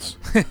animals.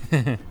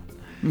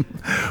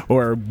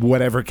 Or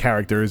whatever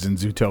character is in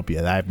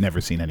Zootopia. I've never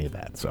seen any of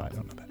that, so I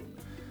don't know that.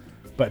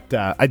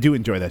 But I do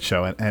enjoy that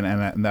show,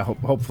 and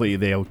hopefully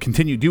they'll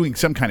continue doing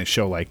some kind of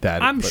show like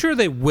that. I'm But sure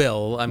they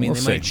will. I mean,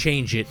 We'll they might see.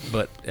 change it,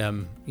 but,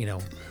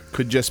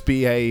 could just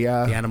be the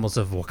animals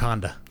of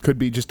Wakanda. could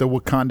be just a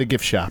Wakanda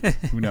gift shop.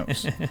 Who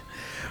knows?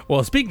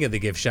 Well, speaking of the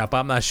gift shop,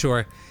 I'm not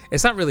sure.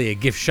 It's not really a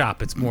gift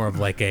shop. It's more of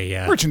like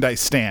a... Merchandise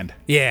stand,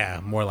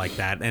 more like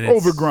that. And it's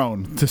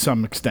overgrown to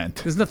some extent.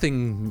 There's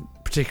nothing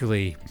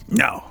particularly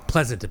No,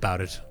 pleasant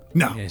about it.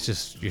 No. It's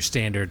just your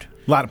standard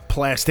a lot of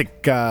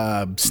plastic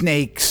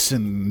snakes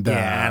and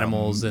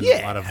animals and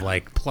a lot of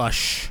like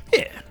plush.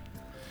 Yeah.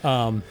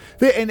 And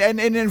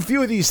in a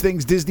few of these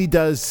things, Disney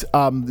does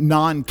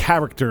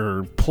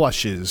non-character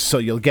plushes, so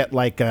you'll get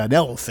like an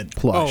elephant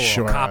plush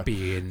a or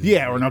copy and-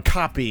 or no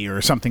copy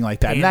or something like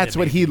that. And Panda, that's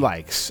what he maybe.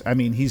 likes. I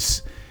mean,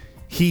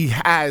 he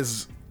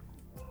has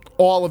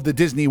all of the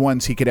Disney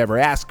ones he could ever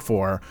ask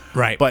for,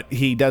 Right. But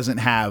he doesn't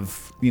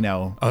have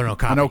no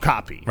copy. no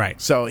copy, Right.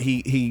 So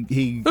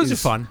he Those are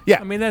is- fun.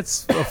 Yeah, I mean,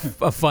 that's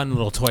a fun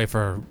little toy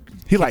for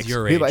he kids likes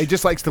your he, age. he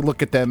just likes to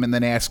look at them and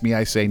then ask me.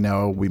 I say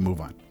no, we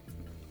move on.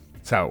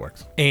 That's how it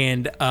works.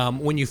 And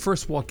when you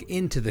first walk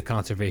into the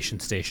conservation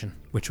station,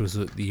 which was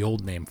the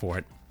old name for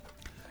it,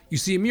 you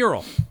see a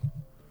mural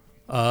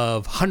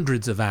of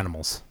hundreds of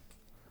animals.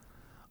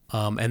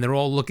 And they're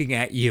all looking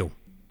at you.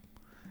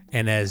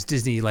 And as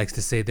Disney likes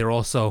to say, they're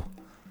also,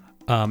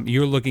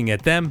 you're looking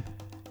at them,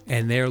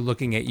 and they're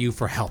looking at you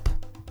for help.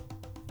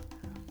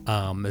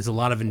 There's a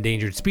lot of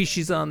endangered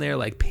species on there,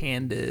 like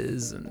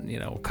pandas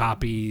and,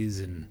 copies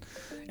and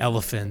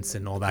elephants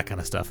and all that kind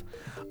of stuff.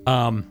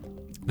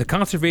 The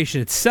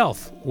conservation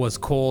itself was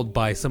called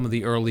by some of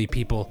the early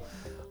people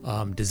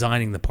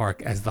designing the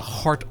park as the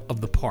heart of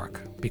the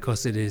park,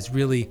 because it is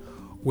really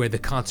where the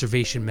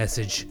conservation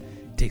message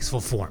takes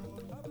full form.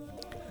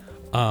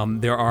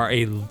 There are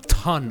a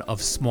ton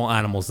of small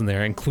animals in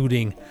there,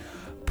 including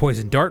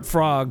poison dart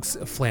frogs,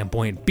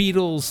 flamboyant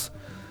beetles,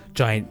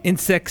 giant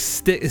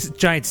insects,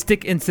 giant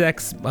stick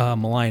insects,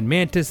 Malayan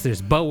mantis.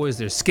 There's boas,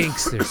 there's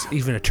skinks, there's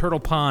even a turtle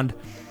pond.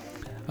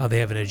 They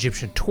have an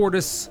Egyptian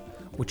tortoise,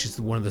 which is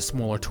one of the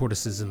smaller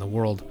tortoises in the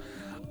world.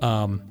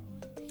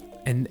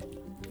 And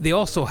they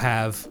also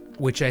have,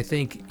 which I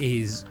think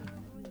is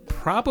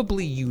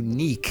probably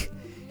unique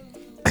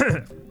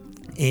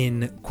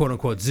in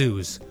quote-unquote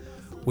zoos,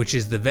 which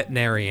is the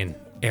veterinarian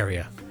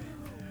area,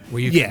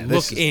 where you can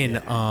look in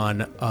on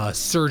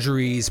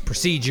surgeries,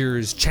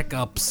 procedures,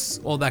 checkups,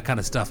 all that kind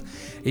of stuff.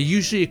 It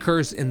usually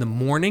occurs in the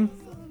morning,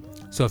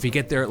 so if you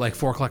get there at like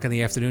 4 o'clock in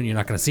the afternoon, you're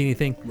not going to see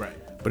anything. Right.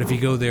 But if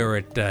you go there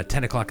at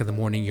 10 o'clock in the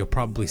morning, you'll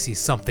probably see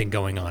something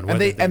going on. And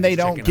they just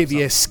don't checking give up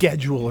you a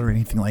schedule or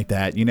anything like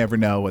that. You never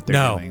know what they're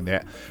No. doing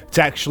there. It's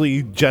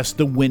actually just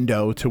the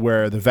window to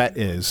where the vet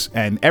is,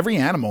 and every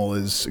animal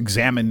is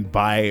examined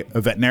by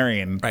a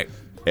veterinarian, Right.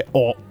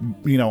 All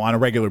on a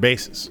regular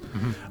basis.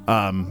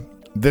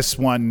 This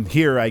one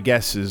here, I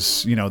guess,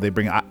 is they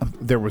bring.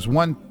 There was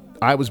one.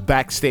 I was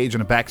backstage on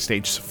a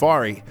backstage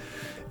safari,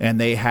 and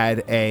they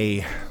had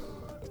a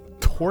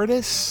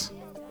tortoise.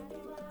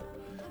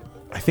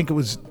 I think it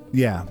was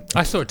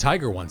I saw a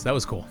tiger once. That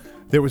was cool.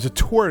 there was a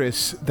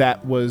tortoise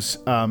that was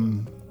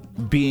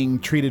being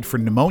treated for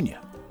pneumonia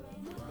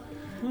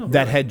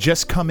that had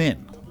just come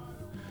in.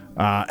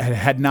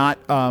 Had not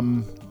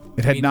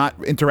not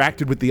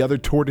interacted with the other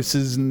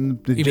tortoises, and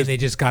You mean they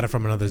just got it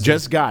from another zoo?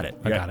 just got it.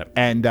 I got it.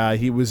 And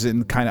he was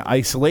in kind of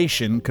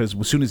isolation because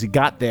as soon as he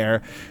got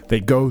there, they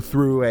go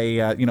through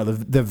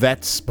the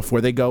vets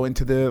before they go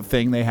into the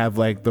thing. They have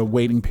like the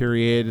waiting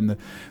period, and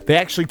they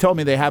actually told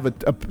me they have a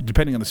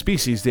depending on the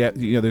species.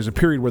 There's a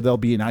period where they'll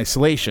be in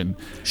isolation,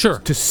 Sure.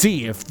 to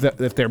see if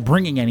they're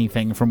bringing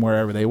anything from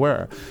wherever they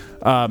were.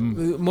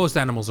 Most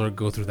animals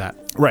go through that.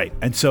 Right,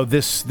 and so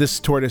this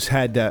tortoise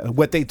had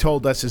what they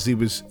told us is he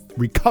was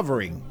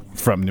recovering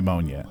from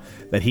pneumonia,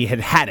 that he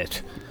had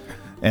it,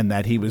 and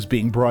that he was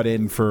being brought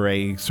in for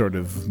a sort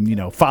of,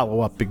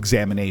 follow-up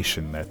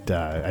examination, that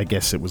I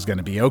guess it was going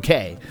to be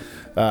okay.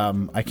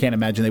 I can't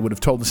imagine they would have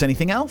told us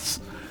anything else.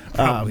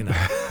 Probably not.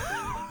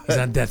 He's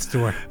on death's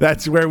door.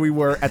 That's where we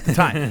were at the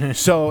time.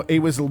 So it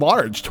was a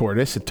large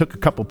tortoise. It took a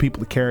couple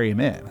people to carry him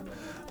in.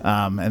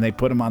 And they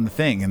put him on the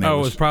thing. And It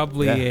was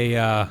probably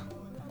a...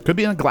 could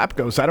be in a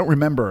Galapagos. I don't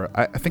remember.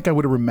 I think I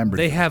would have remembered.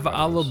 They have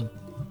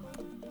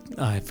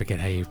I forget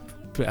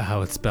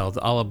how it's spelled.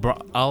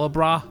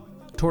 Alabra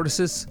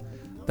tortoises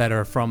that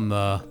are from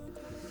the...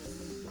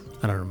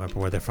 I don't remember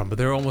where they're from, but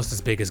they're almost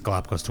as big as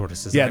Galapagos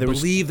tortoises. Yeah, I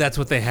believe that's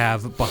what they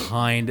have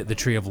behind the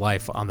Tree of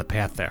Life on the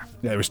path there.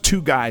 Yeah, there was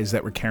 2 guys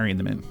that were carrying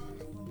them in.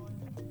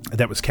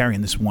 That was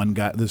carrying this one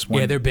guy.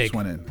 Yeah, they're big. This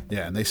one in.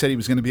 Yeah, and they said he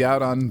was going to be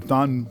out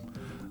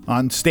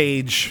on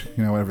stage,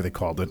 whatever they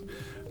called it.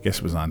 I guess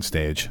it was on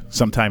stage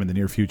sometime in the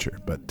near future.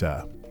 But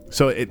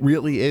so it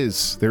really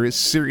is. There is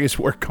serious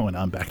work going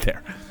on back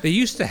there. They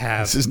used to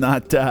have This is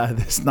not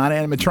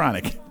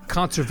animatronic.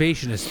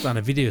 conservationists on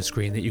a video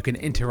screen that you can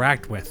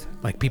interact with,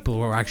 like people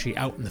who are actually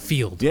out in the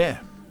field. Yeah.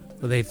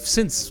 But they've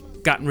since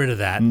gotten rid of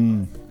that,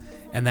 and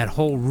that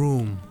whole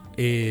room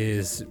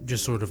is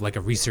just sort of like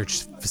a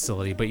research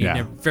facility, but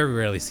you very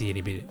rarely see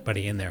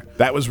anybody in there.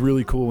 That was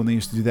really cool when they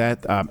used to do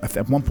that.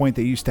 At one point,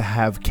 they used to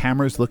have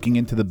cameras looking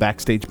into the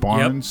backstage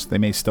barns. Yep. They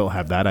may still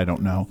have that. I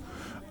don't know.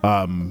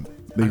 I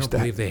don't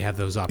believe they have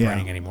those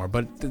operating anymore,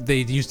 but they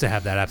used to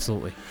have that,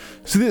 absolutely.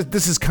 So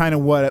this is kind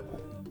of what,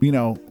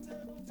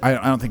 I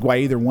don't think why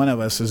either one of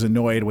us is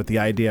annoyed with the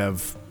idea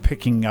of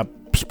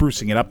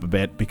sprucing it up a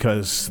bit,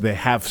 because they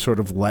have sort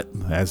of let,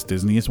 as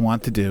Disney is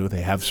wont to do,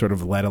 they have sort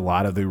of let a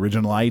lot of the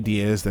original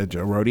ideas that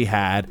Joe Rohde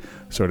had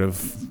sort of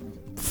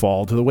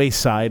fall to the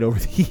wayside over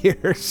the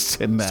years.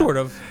 And sort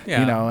of,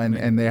 yeah.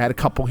 And they had a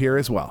couple here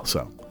as well.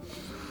 So,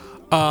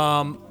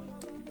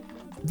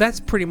 that's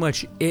pretty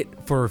much it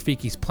for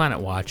Rafiki's Planet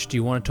Watch. Do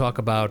you want to talk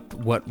about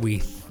what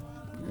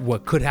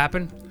could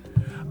happen?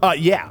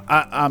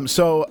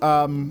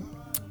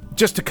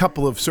 Just a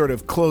couple of sort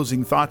of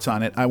closing thoughts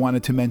on it. I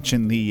wanted to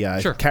mention the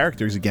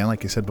characters again,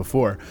 like I said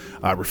before.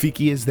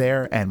 Rafiki is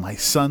there, and my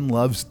son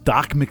loves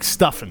Doc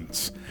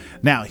McStuffins.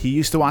 Now, he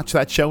used to watch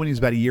that show when he was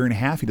about 1.5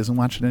 years. He doesn't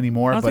watch it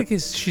anymore. I don't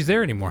think she's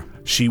there anymore.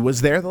 She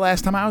was there the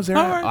last time I was there.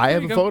 Right, I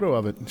have a photo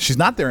of it. She's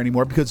not there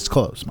anymore because it's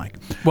closed, Mike.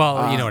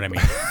 Well, you know what I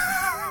mean.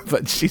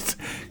 But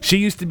she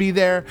used to be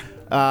there.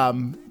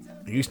 There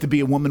used to be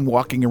a woman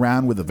walking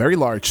around with a very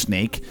large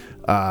snake.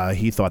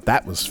 He thought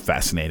that was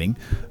fascinating.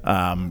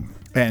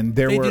 And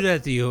they do that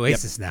at the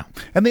Oasis now.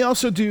 And they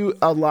also do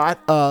a lot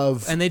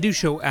of... And they do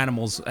show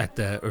animals at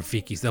the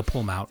Rafiki's. They'll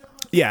pull them out.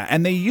 Yeah,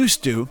 and they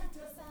used to,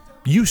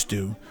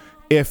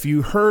 if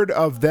you heard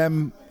of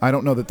them, I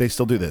don't know that they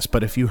still do this,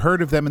 but if you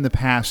heard of them in the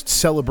past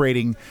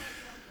celebrating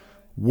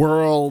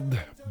World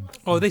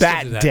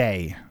Bat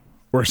Day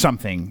or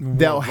something,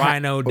 they'll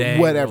Rhino Day,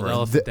 whatever,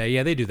 Elephant Day.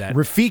 Yeah, they do that.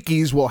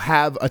 Rafiki's will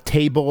have a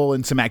table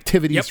and some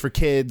activities for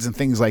kids and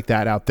things like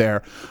that out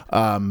there.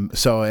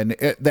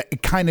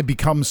 It kind of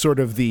becomes sort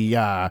of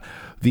the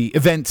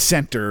event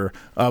center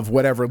of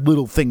whatever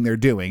little thing they're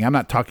doing. I'm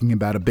not talking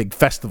about a big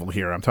festival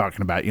here. I'm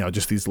talking about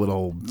just these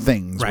little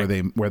things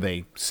where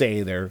they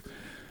say they're.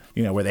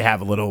 Where they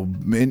have a little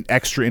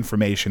extra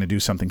information to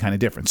do something kind of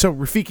different. So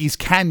Rafiki's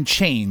can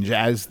change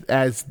as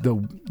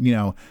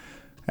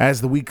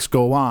the weeks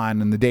go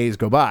on and the days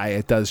go by.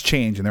 It does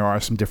change, and there are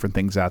some different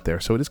things out there.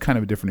 So it is kind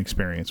of a different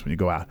experience when you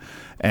go out.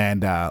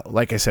 And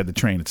like I said, the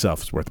train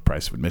itself is worth the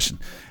price of admission.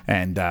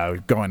 And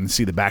going and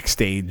see the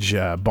backstage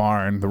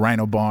barn, the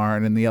rhino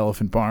barn and the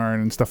elephant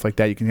barn and stuff like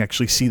that. You can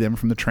actually see them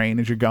from the train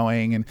as you're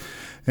going,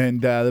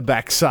 and the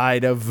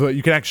backside of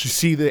you can actually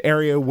see the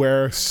area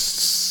where I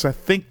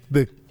think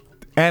the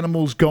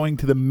animals going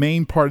to the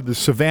main part of the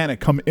savannah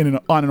come in and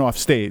on and off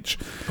stage.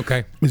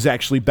 Okay, is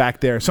actually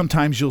back there.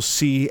 Sometimes you'll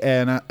see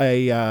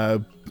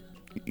a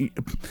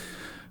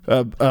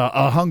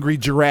hungry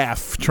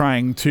giraffe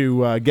trying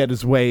to get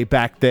his way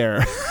back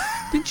there.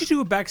 Didn't you do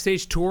a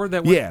backstage tour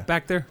that went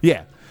back there?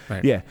 Yeah.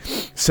 Right. Yeah.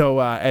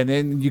 So and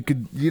then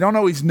you don't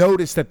always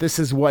notice that this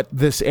is what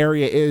this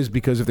area is,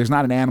 because if there's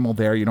not an animal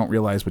there, you don't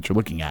realize what you're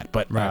looking at.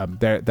 But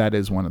that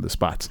is one of the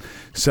spots.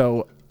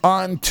 So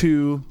on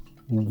to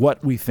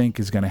what we think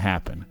is going to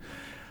happen.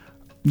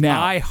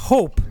 Now, I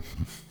hope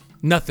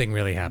nothing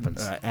really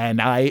happens,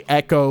 and I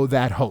echo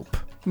that hope.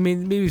 I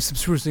mean, maybe some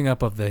sprucing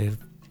up of the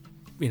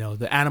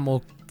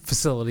animal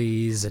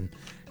facilities and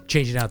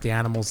changing out the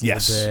animals a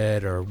little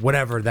bit, or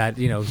whatever that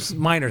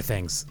minor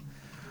things.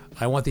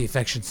 I want the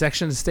affection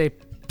section to stay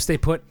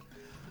put.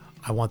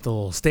 I want the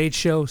little stage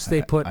show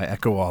stay put. I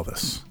echo all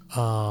this.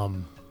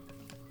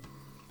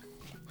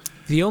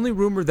 The only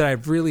rumor that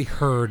I've really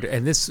heard,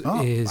 and this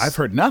is... I've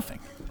heard nothing.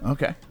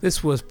 Okay.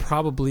 This was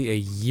probably a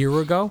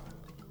year ago,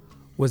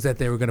 was that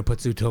they were going to put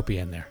Zootopia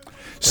in there.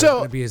 So it was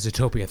going to be a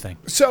Zootopia thing.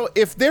 So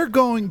if they're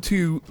going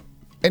to...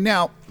 And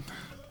now,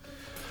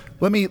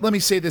 let me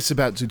say this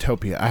about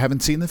Zootopia. I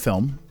haven't seen the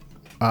film,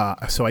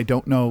 so I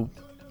don't know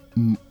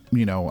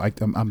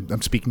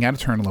I'm speaking out of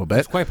turn a little bit.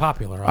 It's quite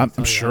popular.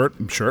 I'm sure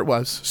it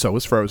was. So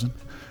was Frozen.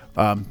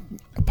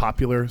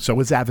 Popular. So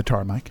was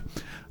Avatar, Mike.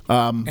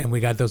 And we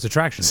got those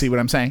attractions. See what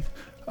I'm saying?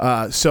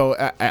 So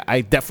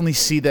I definitely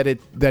see that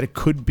it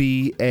could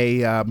be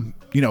a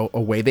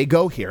way they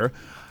go here.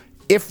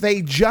 If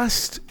they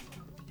just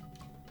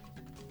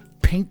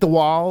paint the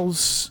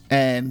walls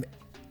and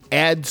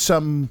add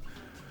some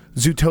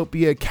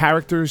Zootopia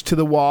characters to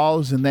the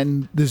walls, and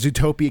then the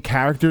Zootopia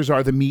characters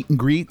are the meet and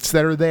greets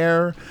that are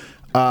there,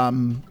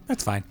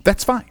 that's fine.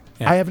 that's fine.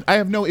 Yeah. I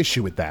have no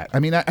issue with that. I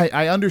mean, I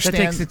That understand.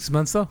 takes 6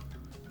 months, though?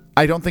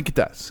 I don't think it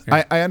does.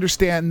 Yeah. I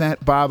understand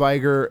that Bob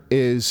Iger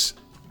is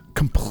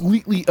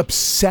completely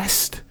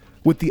obsessed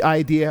with the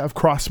idea of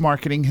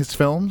cross-marketing his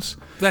films,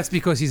 That's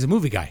because he's a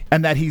movie guy.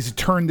 and that he's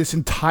turned this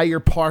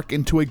entire park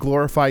into a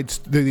glorified,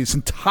 this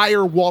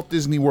entire Walt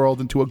Disney World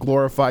into a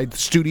glorified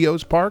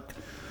studios park.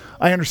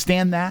 I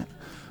understand that.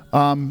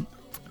 And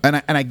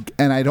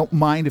I don't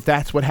mind if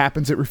that's what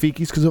happens at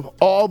Rafiki's, because of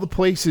all the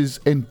places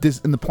in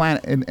the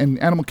planet in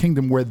Animal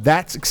Kingdom where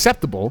that's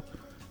acceptable,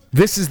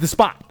 this is the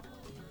spot.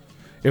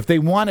 If they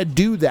want to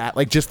do that,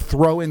 like just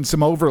throw in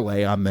some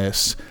overlay on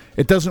this,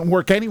 it doesn't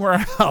work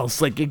anywhere else.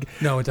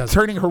 No, it doesn't.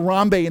 Turning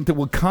Harambe into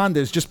Wakanda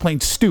is just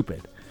plain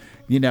stupid.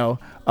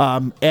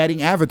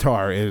 Adding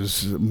Avatar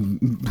is,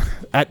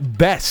 at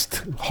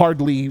best,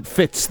 hardly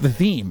fits the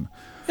theme.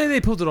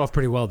 They pulled it off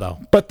pretty well, though.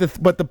 But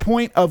the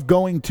point of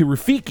going to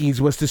Rafiki's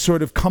was to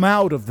sort of come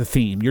out of the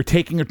theme. You're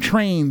taking a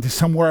train to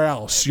somewhere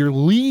else. You're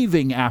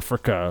leaving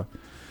Africa,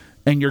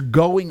 and you're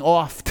going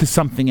off to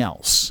something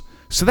else.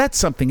 So that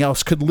something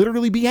else could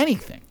literally be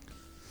anything.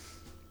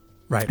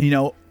 Right.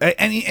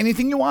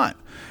 Anything you want.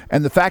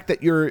 And the fact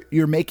that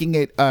you're making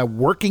it a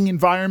working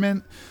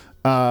environment,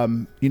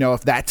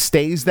 if that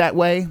stays that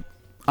way,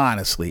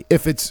 honestly,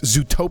 if it's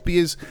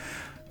Zootopia's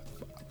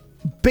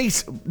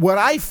base, what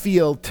I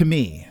feel to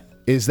me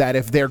is that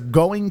if they're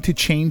going to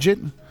change it,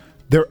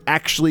 they're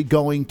actually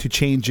going to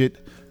change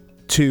it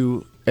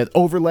to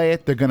overlay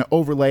it. They're going to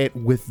overlay it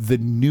with the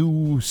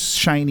new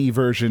shiny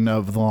version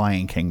of The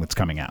Lion King that's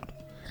coming out,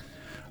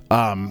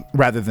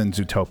 rather than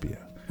Zootopia.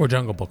 Or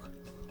Jungle Book.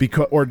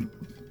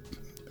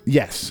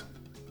 Yes,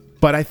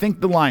 but I think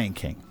The Lion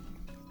King.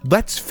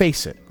 Let's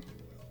face it,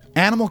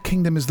 Animal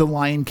Kingdom is the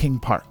Lion King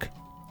park.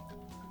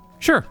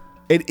 Sure.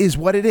 It is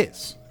what it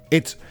is.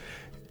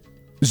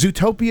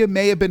 Zootopia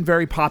may have been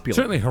very popular.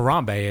 Certainly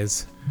Harambe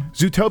is.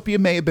 Zootopia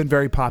may have been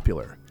very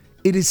popular.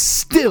 It is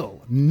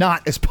still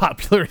not as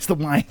popular as The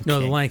Lion King.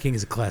 No, The Lion King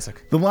is a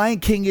classic. The Lion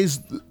King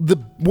is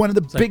one of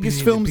the like biggest Beauty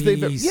and films the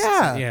they've ever. Beast.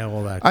 Yeah, Yeah,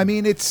 all that. I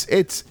mean, it's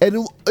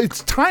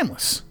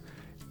timeless.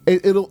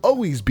 It'll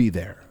always be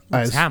there.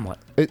 It's Hamlet.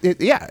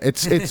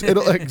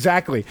 It'll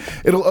exactly.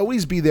 It'll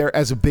always be there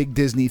as a big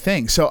Disney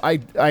thing. So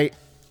I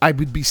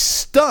would be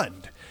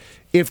stunned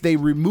if they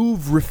remove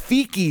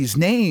Rafiki's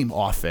name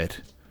off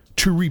it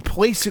to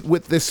replace it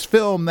with this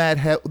film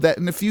that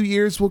in a few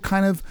years will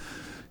kind of,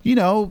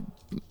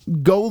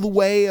 go the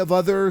way of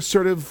other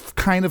sort of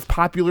kind of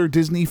popular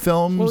Disney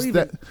films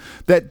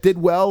that did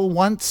well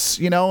once,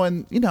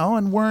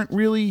 and weren't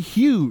really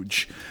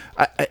huge.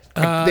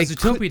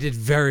 Zootopia did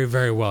very,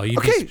 very well.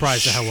 You'd be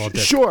surprised at how well it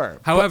did. Sure.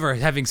 However,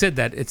 having said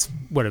that, it's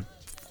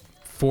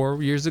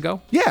 4 years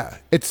ago? Yeah,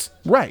 it's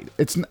right.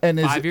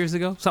 5 years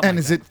ago? Something And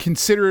like is that. it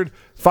considered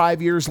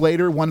 5 years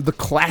later one of the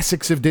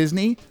classics of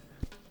Disney?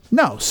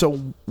 No. So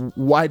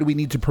why do we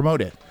need to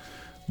promote it?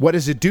 What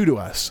does it do to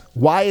us?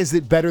 Why is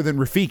it better than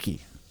Rafiki?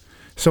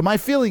 So my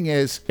feeling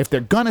is, if they're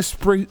gonna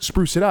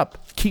spruce it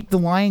up, keep the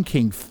Lion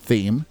King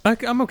theme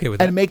I'm okay with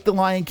that. and make the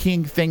Lion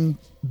King thing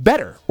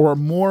better or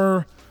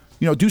more.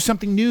 Do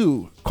something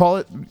new. Call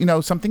it,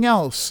 something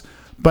else.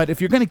 But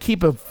if you're gonna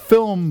keep a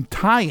film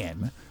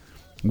tie-in,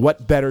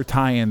 what better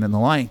tie-in than the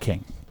Lion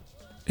King?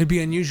 It'd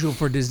be unusual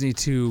for Disney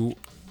to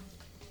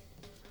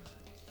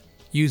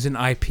use an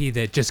IP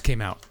that just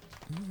came out.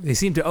 They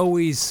seem to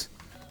always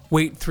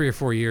wait 3 or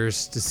 4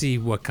 years to see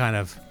what kind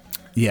of...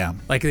 Yeah.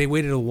 Like, they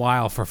waited a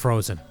while for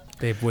Frozen.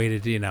 They've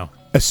waited,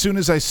 As soon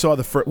as I saw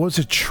was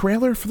it a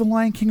trailer for the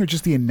Lion King or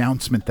just the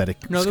announcement that it?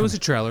 No, there was a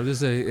trailer.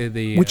 There's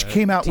which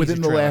came out teaser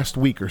within the trailer. last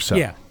week or so.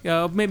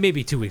 Yeah,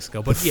 maybe 2 weeks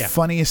ago, but The yeah.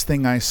 funniest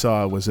thing I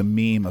saw was a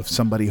meme of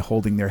somebody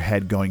holding their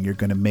head, going, "You're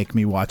going to make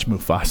me watch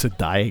Mufasa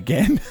die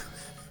again."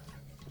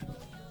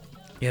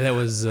 Yeah, that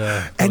was.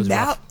 That and was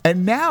now, rough.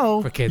 and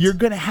now For kids. you're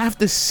going to have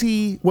to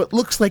see what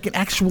looks like an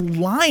actual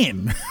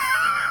lion,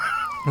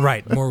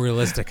 Right, more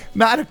realistic.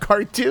 not a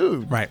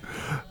cartoon. Right.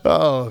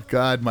 Oh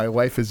God, my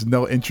wife has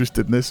no interest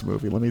in this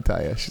movie. Let me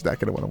tell you, she's not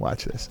going to want to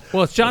watch this.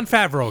 Well, it's Jon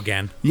Favreau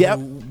again. Yep.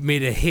 Who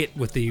made a hit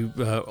with the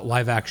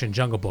live-action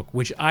Jungle Book,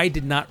 which I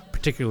did not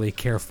particularly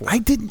care for. I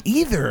didn't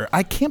either.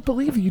 I can't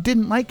believe you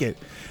didn't like it.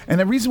 And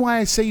the reason why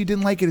I say you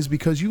didn't like it is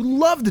because you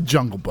love the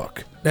Jungle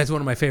Book. That's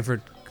one of my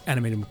favorite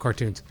animated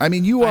cartoons. I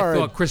mean, you are I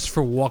thought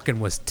Christopher Walken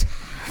was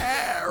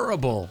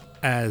terrible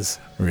as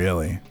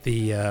really.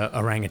 the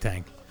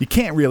orangutan. You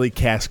can't really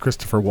cast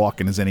Christopher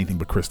Walken as anything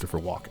but Christopher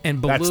Walken.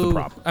 And Baloo, that's the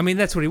problem. I mean,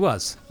 that's what he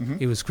was.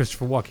 He was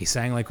Christopher Walken. He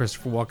sang like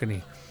Christopher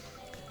Walken.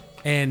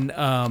 And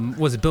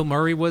was it Bill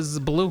Murray was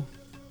Baloo?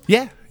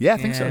 Yeah, I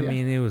think so. I yeah.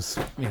 mean, it was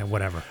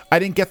whatever. I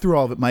didn't get through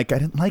all of it, Mike. I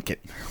didn't like it.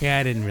 Yeah,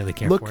 I didn't really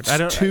care Looked for it. I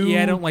don't. too-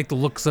 I don't like the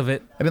looks of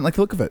it. I didn't like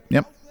the look of it.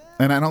 Yep.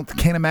 And I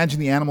can't imagine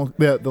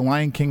the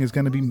Lion King is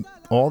going to be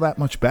all that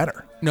much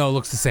better. No, it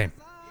looks the same.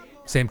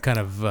 Same kind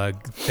of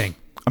thing.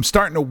 I'm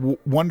starting to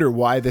wonder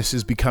why this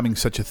is becoming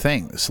such a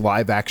thing. This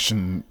live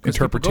action 'Cause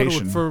people go to it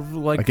interpretation. for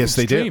like I guess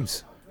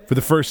extremes. they do. For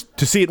the first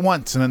to see it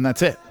once and then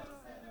that's it.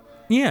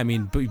 Yeah, I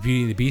mean,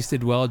 Beauty and the Beast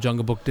did well.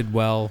 Jungle Book did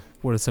well.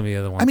 What are some of the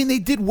other ones? I mean, they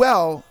did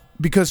well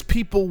because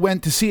people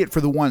went to see it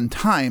for the one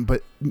time,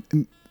 but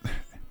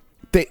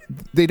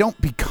they don't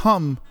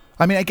become.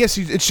 I mean, I guess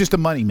it's just a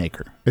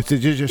moneymaker. It's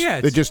just yeah,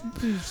 they just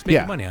just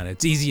making money on it.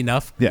 It's easy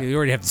enough. Yeah. You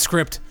already have the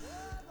script.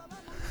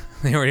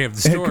 They already have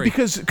the story.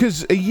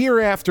 because a year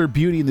after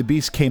Beauty and the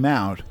Beast came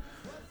out,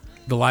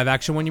 The live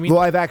action one, you mean? the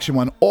live action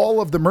one, all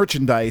of the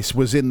merchandise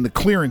was in the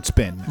clearance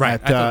bin. Right,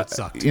 At, I thought it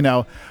sucked. You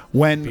know,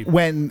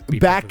 when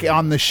back perfectly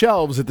on the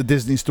shelves at the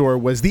Disney store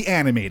was the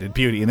animated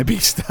Beauty and the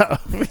Beast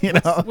stuff. You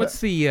know, What's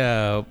the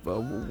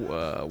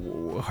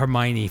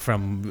Hermione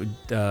from?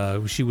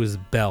 She was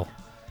Belle.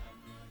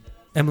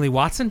 Emily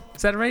Watson,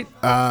 is that right?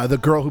 the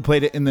girl who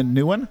played it in the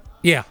new one.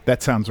 Yeah,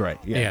 That sounds right.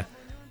 yeah.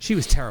 She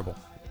was terrible,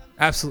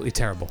 absolutely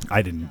terrible.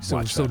 I didn't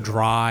watch So that.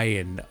 dry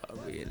and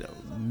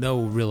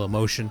no real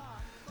emotion.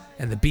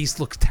 And the Beast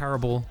looks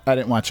terrible. I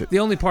didn't watch it. The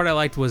only part I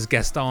liked was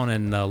Gaston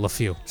and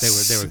LeFou.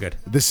 They were good.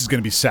 This is going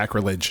to be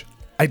sacrilege.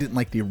 I didn't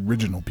like the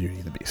original Beauty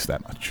and the Beast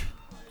that much.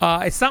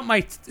 It's not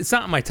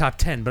in my top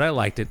 10, but I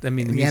liked it. I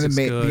mean, the music's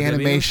good. The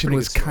animation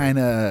was kind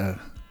of.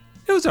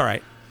 It was all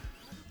right.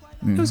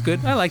 It was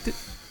good. I liked it.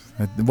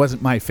 It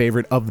wasn't my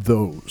favorite of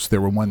those.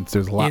 There were ones.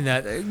 There's a lot. In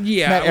that, In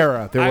that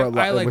era, there were a lot.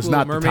 I It liked was Little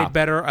not the Mermaid top.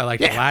 better. I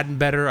liked Yeah. Aladdin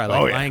better. I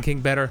liked Oh, yeah. Lion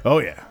King better. Oh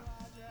yeah.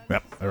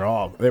 Yep.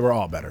 They were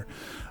all better.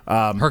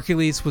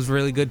 Hercules was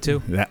really good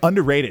too. Yeah,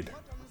 underrated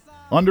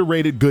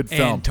good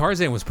film. And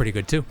Tarzan was pretty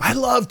good too. I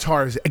love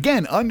Tarzan.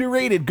 Again,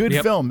 underrated good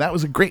Yep. film. That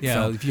was a great Yeah,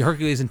 film.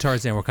 Hercules and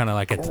Tarzan were kind of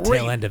like at the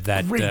tail end of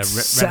that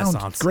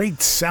renaissance. Great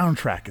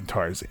soundtrack in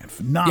Tarzan.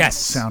 Phenomenal Yes,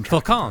 soundtrack.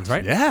 Phil Collins,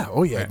 right? Yeah.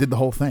 Oh yeah. Right. Did the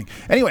whole thing.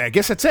 Anyway, I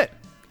guess that's it.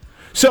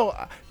 So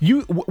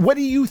what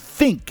do you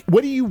think?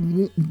 What do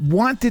you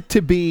want it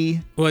to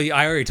be? Well,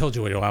 I already told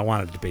you what I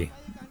wanted it to be.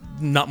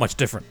 Not much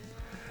different.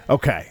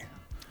 Okay.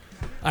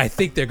 I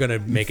think they're going to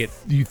make it.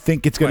 You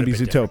think it's going to be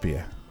Quite a bit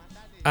Zootopia?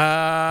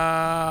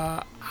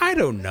 I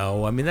don't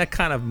know. I mean, that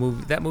kind of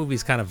movie. That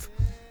movie's kind of.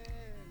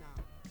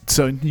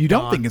 So you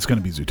don't Gone. think it's going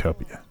to be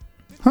Zootopia?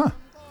 Huh.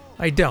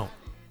 I don't.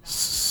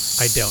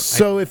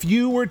 So if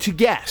you were to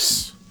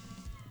guess,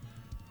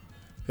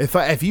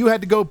 if you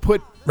had to go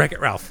put Wreck-It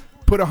Ralph.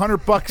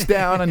 $100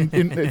 down, and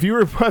if you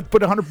were to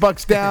put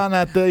 $100 down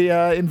at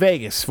the in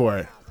Vegas for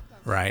it,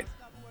 Right.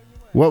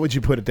 what would you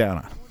put it down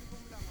on?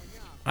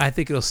 I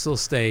think it'll still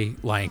stay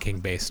Lion King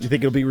based. You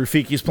think it'll be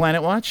Rafiki's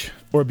Planet Watch,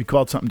 or it'd be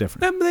called something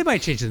different? They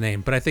might change the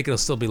name, but I think it'll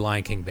still be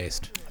Lion King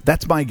based.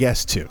 That's my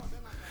guess too.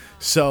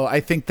 So I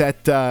think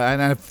that, and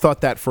I've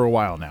thought that for a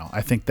while now.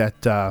 I think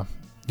that,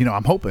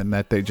 I'm hoping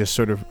that they just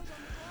sort of,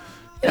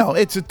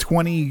 it's a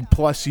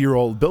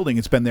 20-plus-year-old building.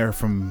 It's been there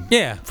from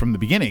the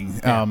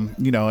beginning. Yeah.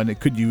 And it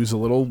could use a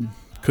little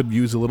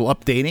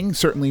updating.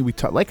 Certainly,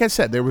 like I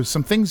said, there was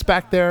some things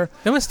back there.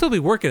 They must still be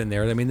working in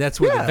there. I mean, that's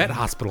where Yeah. the vet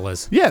hospital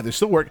is. Yeah, there's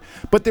still work,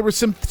 but there were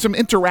some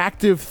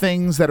interactive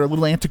things that are a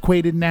little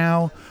antiquated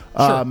now.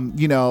 Sure.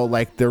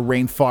 Like the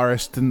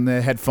rainforest and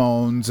the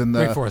headphones and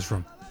the Rainforest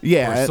Room.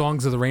 Yeah, Or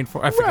Songs of the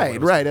Rainforest. I forget what it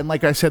was. Right. And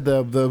like I said,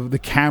 the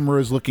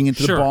cameras looking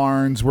into Sure. the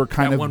barns were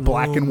kind That of one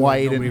black room and where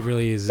white, Nobody and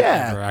really is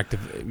Yeah.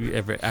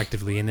 ever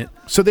actively in it.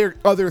 so there are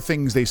other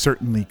things they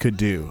certainly could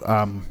do.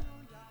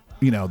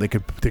 They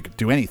could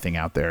do anything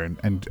out there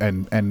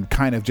and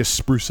kind of just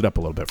spruce it up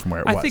a little bit from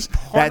where it I was. think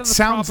part That of the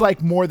sounds problem-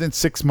 like more than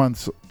 6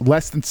 months,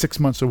 less than 6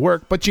 months of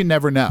work, but you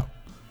never know.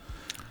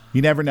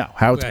 You never know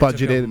how it's Yeah, it took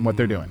budgeted them- and what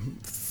they're doing.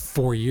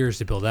 4 years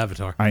to build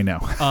Avatar. I know.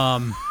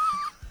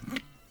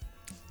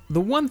 The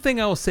one thing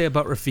I will say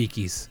about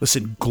Rafiki's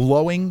Listen,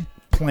 glowing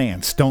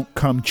plants don't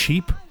come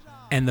cheap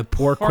and the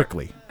or part,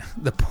 quickly.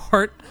 The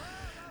part,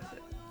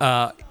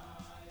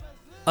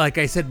 like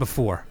I said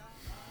before,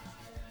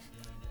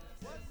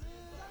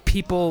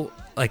 people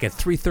like at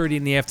 3:30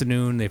 in the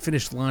afternoon, they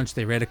finished lunch,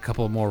 they read a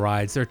couple more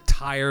rides, they're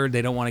tired,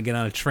 they don't want to get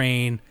on a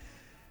train,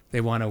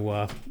 they want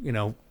to,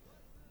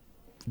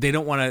 they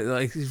don't want to.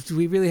 Like, do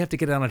we really have to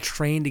get on a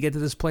train to get to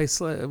this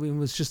place? I mean, it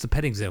was just a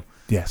petting zoo.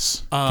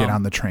 Yes. Get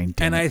on the train.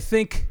 damn And it. I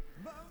think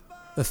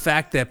the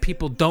fact that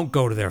people don't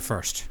go to there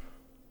first,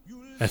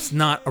 that's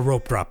not a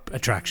rope drop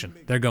attraction.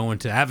 They're going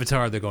to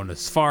Avatar, they're going to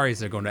safaris,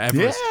 they're going to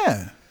Everest.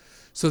 Yeah.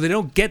 So they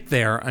don't get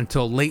there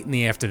until late in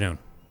the afternoon,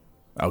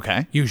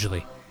 Okay.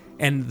 usually.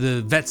 And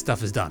the vet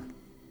stuff is done.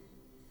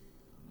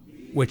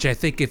 Which I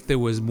think if there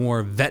was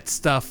more vet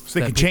stuff... So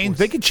they that could people change. was-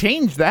 They could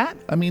change that.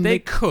 I mean, They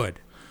could.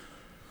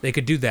 They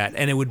could do that.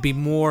 And it would be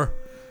more...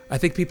 I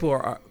think people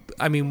are...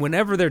 I mean,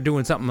 whenever they're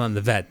doing something on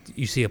the vet,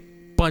 you see a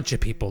bunch of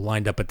people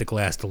lined up at the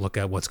glass to look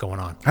at what's going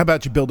on. How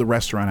about you build a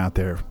restaurant out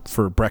there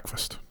for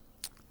breakfast?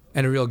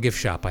 And a real gift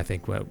shop, I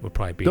think, would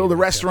probably be. Build a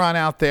restaurant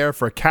out there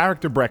for a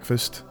character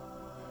breakfast.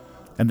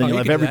 And then Oh, you'll you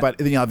have can do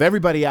everybody. Then you'll have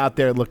everybody out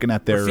there looking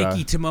at their.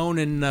 Rafiki, Timon,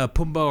 and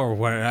Pumbaa, or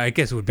what? I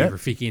guess it would be Yeah.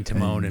 Rafiki and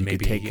Timon, and you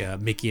could maybe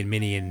take- Mickey and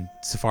Minnie in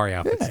safari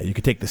outfits. Yeah, you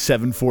could take the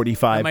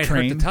 7:45 That might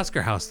train. hurt the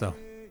Tusker House, though.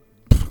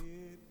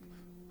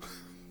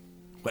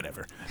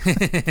 Whatever.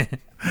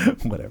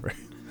 Whatever.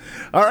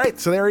 All right,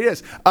 so there he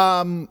is.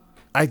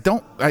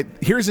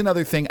 Here's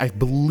another thing. I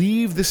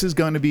believe this is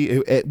going to be.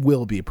 It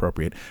will be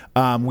appropriate.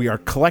 We are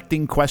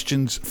collecting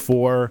questions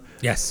for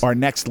Yes. our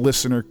next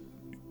listener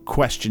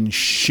question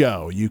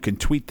show. You can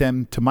tweet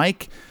them to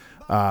Mike.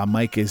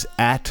 Mike is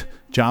at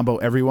Jumbo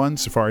Everyone,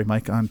 Safari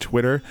Mike on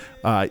Twitter,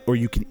 or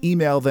you can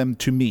email them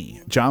to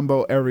me,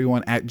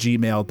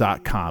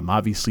 jumboeveryone@gmail.com.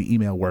 Obviously,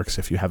 email works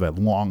if you have a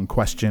long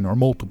question or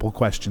multiple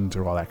questions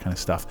or all that kind of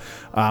stuff.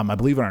 I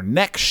believe in our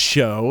next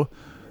show,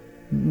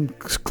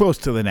 close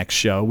to the next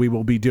show, we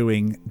will be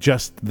doing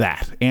just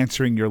that,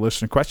 answering your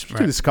listener questions. We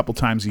do Right. this a couple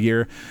times a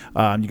year.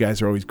 You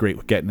guys are always great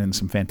with getting in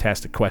some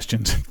fantastic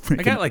questions. I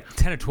got like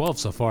 10 or 12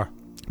 so far.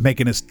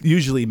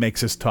 Usually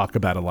makes us talk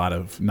about a lot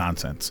of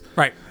nonsense.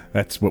 Right.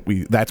 That's what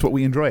we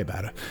enjoy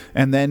about it.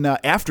 And then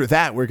after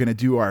that, we're going to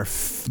do our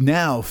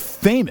now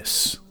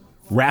famous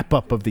wrap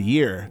up of the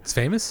year. It's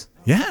famous?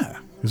 Yeah,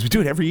 because we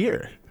do it every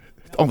year.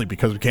 Only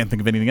because we can't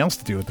think of anything else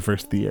to do at the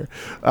first of the year.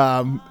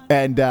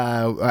 And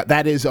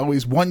that is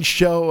always one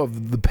show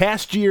of the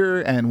past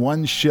year and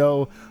one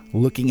show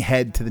looking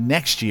ahead to the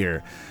next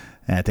year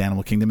at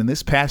Animal Kingdom. And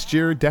this past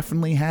year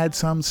definitely had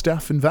some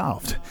stuff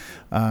involved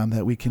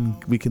that we can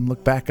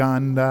look back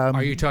on.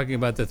 Are you talking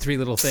about the 3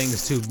 little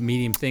things, 2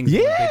 medium things?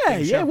 and one big Yeah,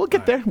 thing show? we'll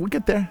get there. We'll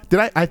get there.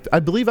 Did I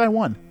believe I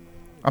won.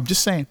 I'm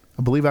just saying.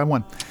 I believe I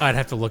won. I'd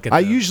have to look at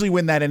I the- usually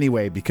win that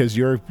anyway because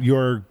your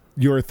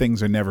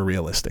things are never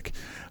realistic.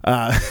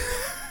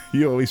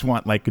 You always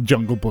want like a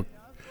Jungle Book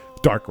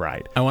dark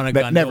ride. I want a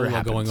that never gondola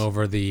happens. going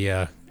over the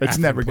It's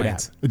African never going to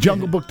plains. happen. The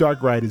Jungle Book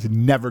dark ride is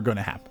never going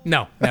to happen.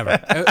 No, never.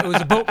 It was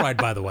a boat ride,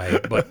 by the way,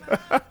 but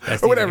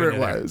that's Or whatever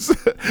neither it here nor was.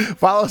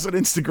 Follow us on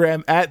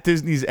Instagram at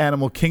Disney's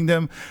Animal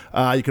Kingdom.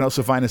 You can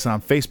also find us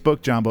on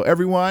Facebook, Jumbo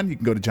Everyone. You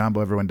can go to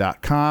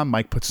jumboeveryone.com.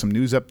 Mike puts some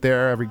news up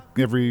there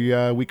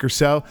every week or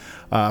so.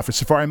 For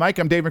Safari Mike,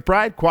 I'm Dave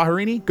McBride.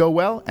 Kwaharini, go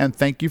well, and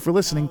thank you for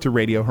listening to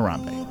Radio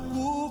Harambe.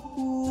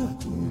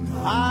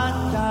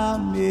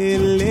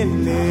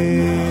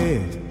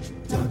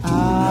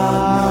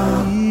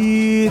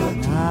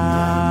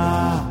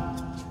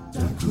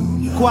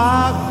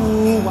 Kwaku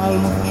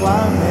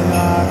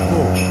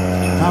walmukwamelako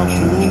na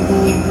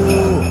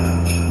kungugu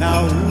na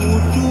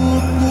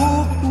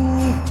utukuku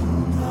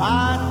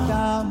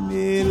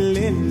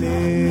atamelele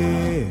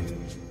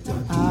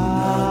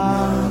amina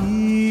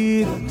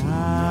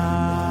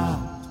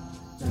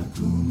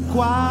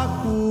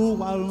kwaku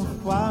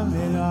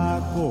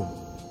walmukwamelako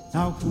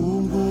na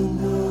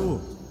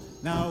kungugu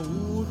na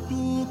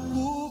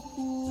utukuku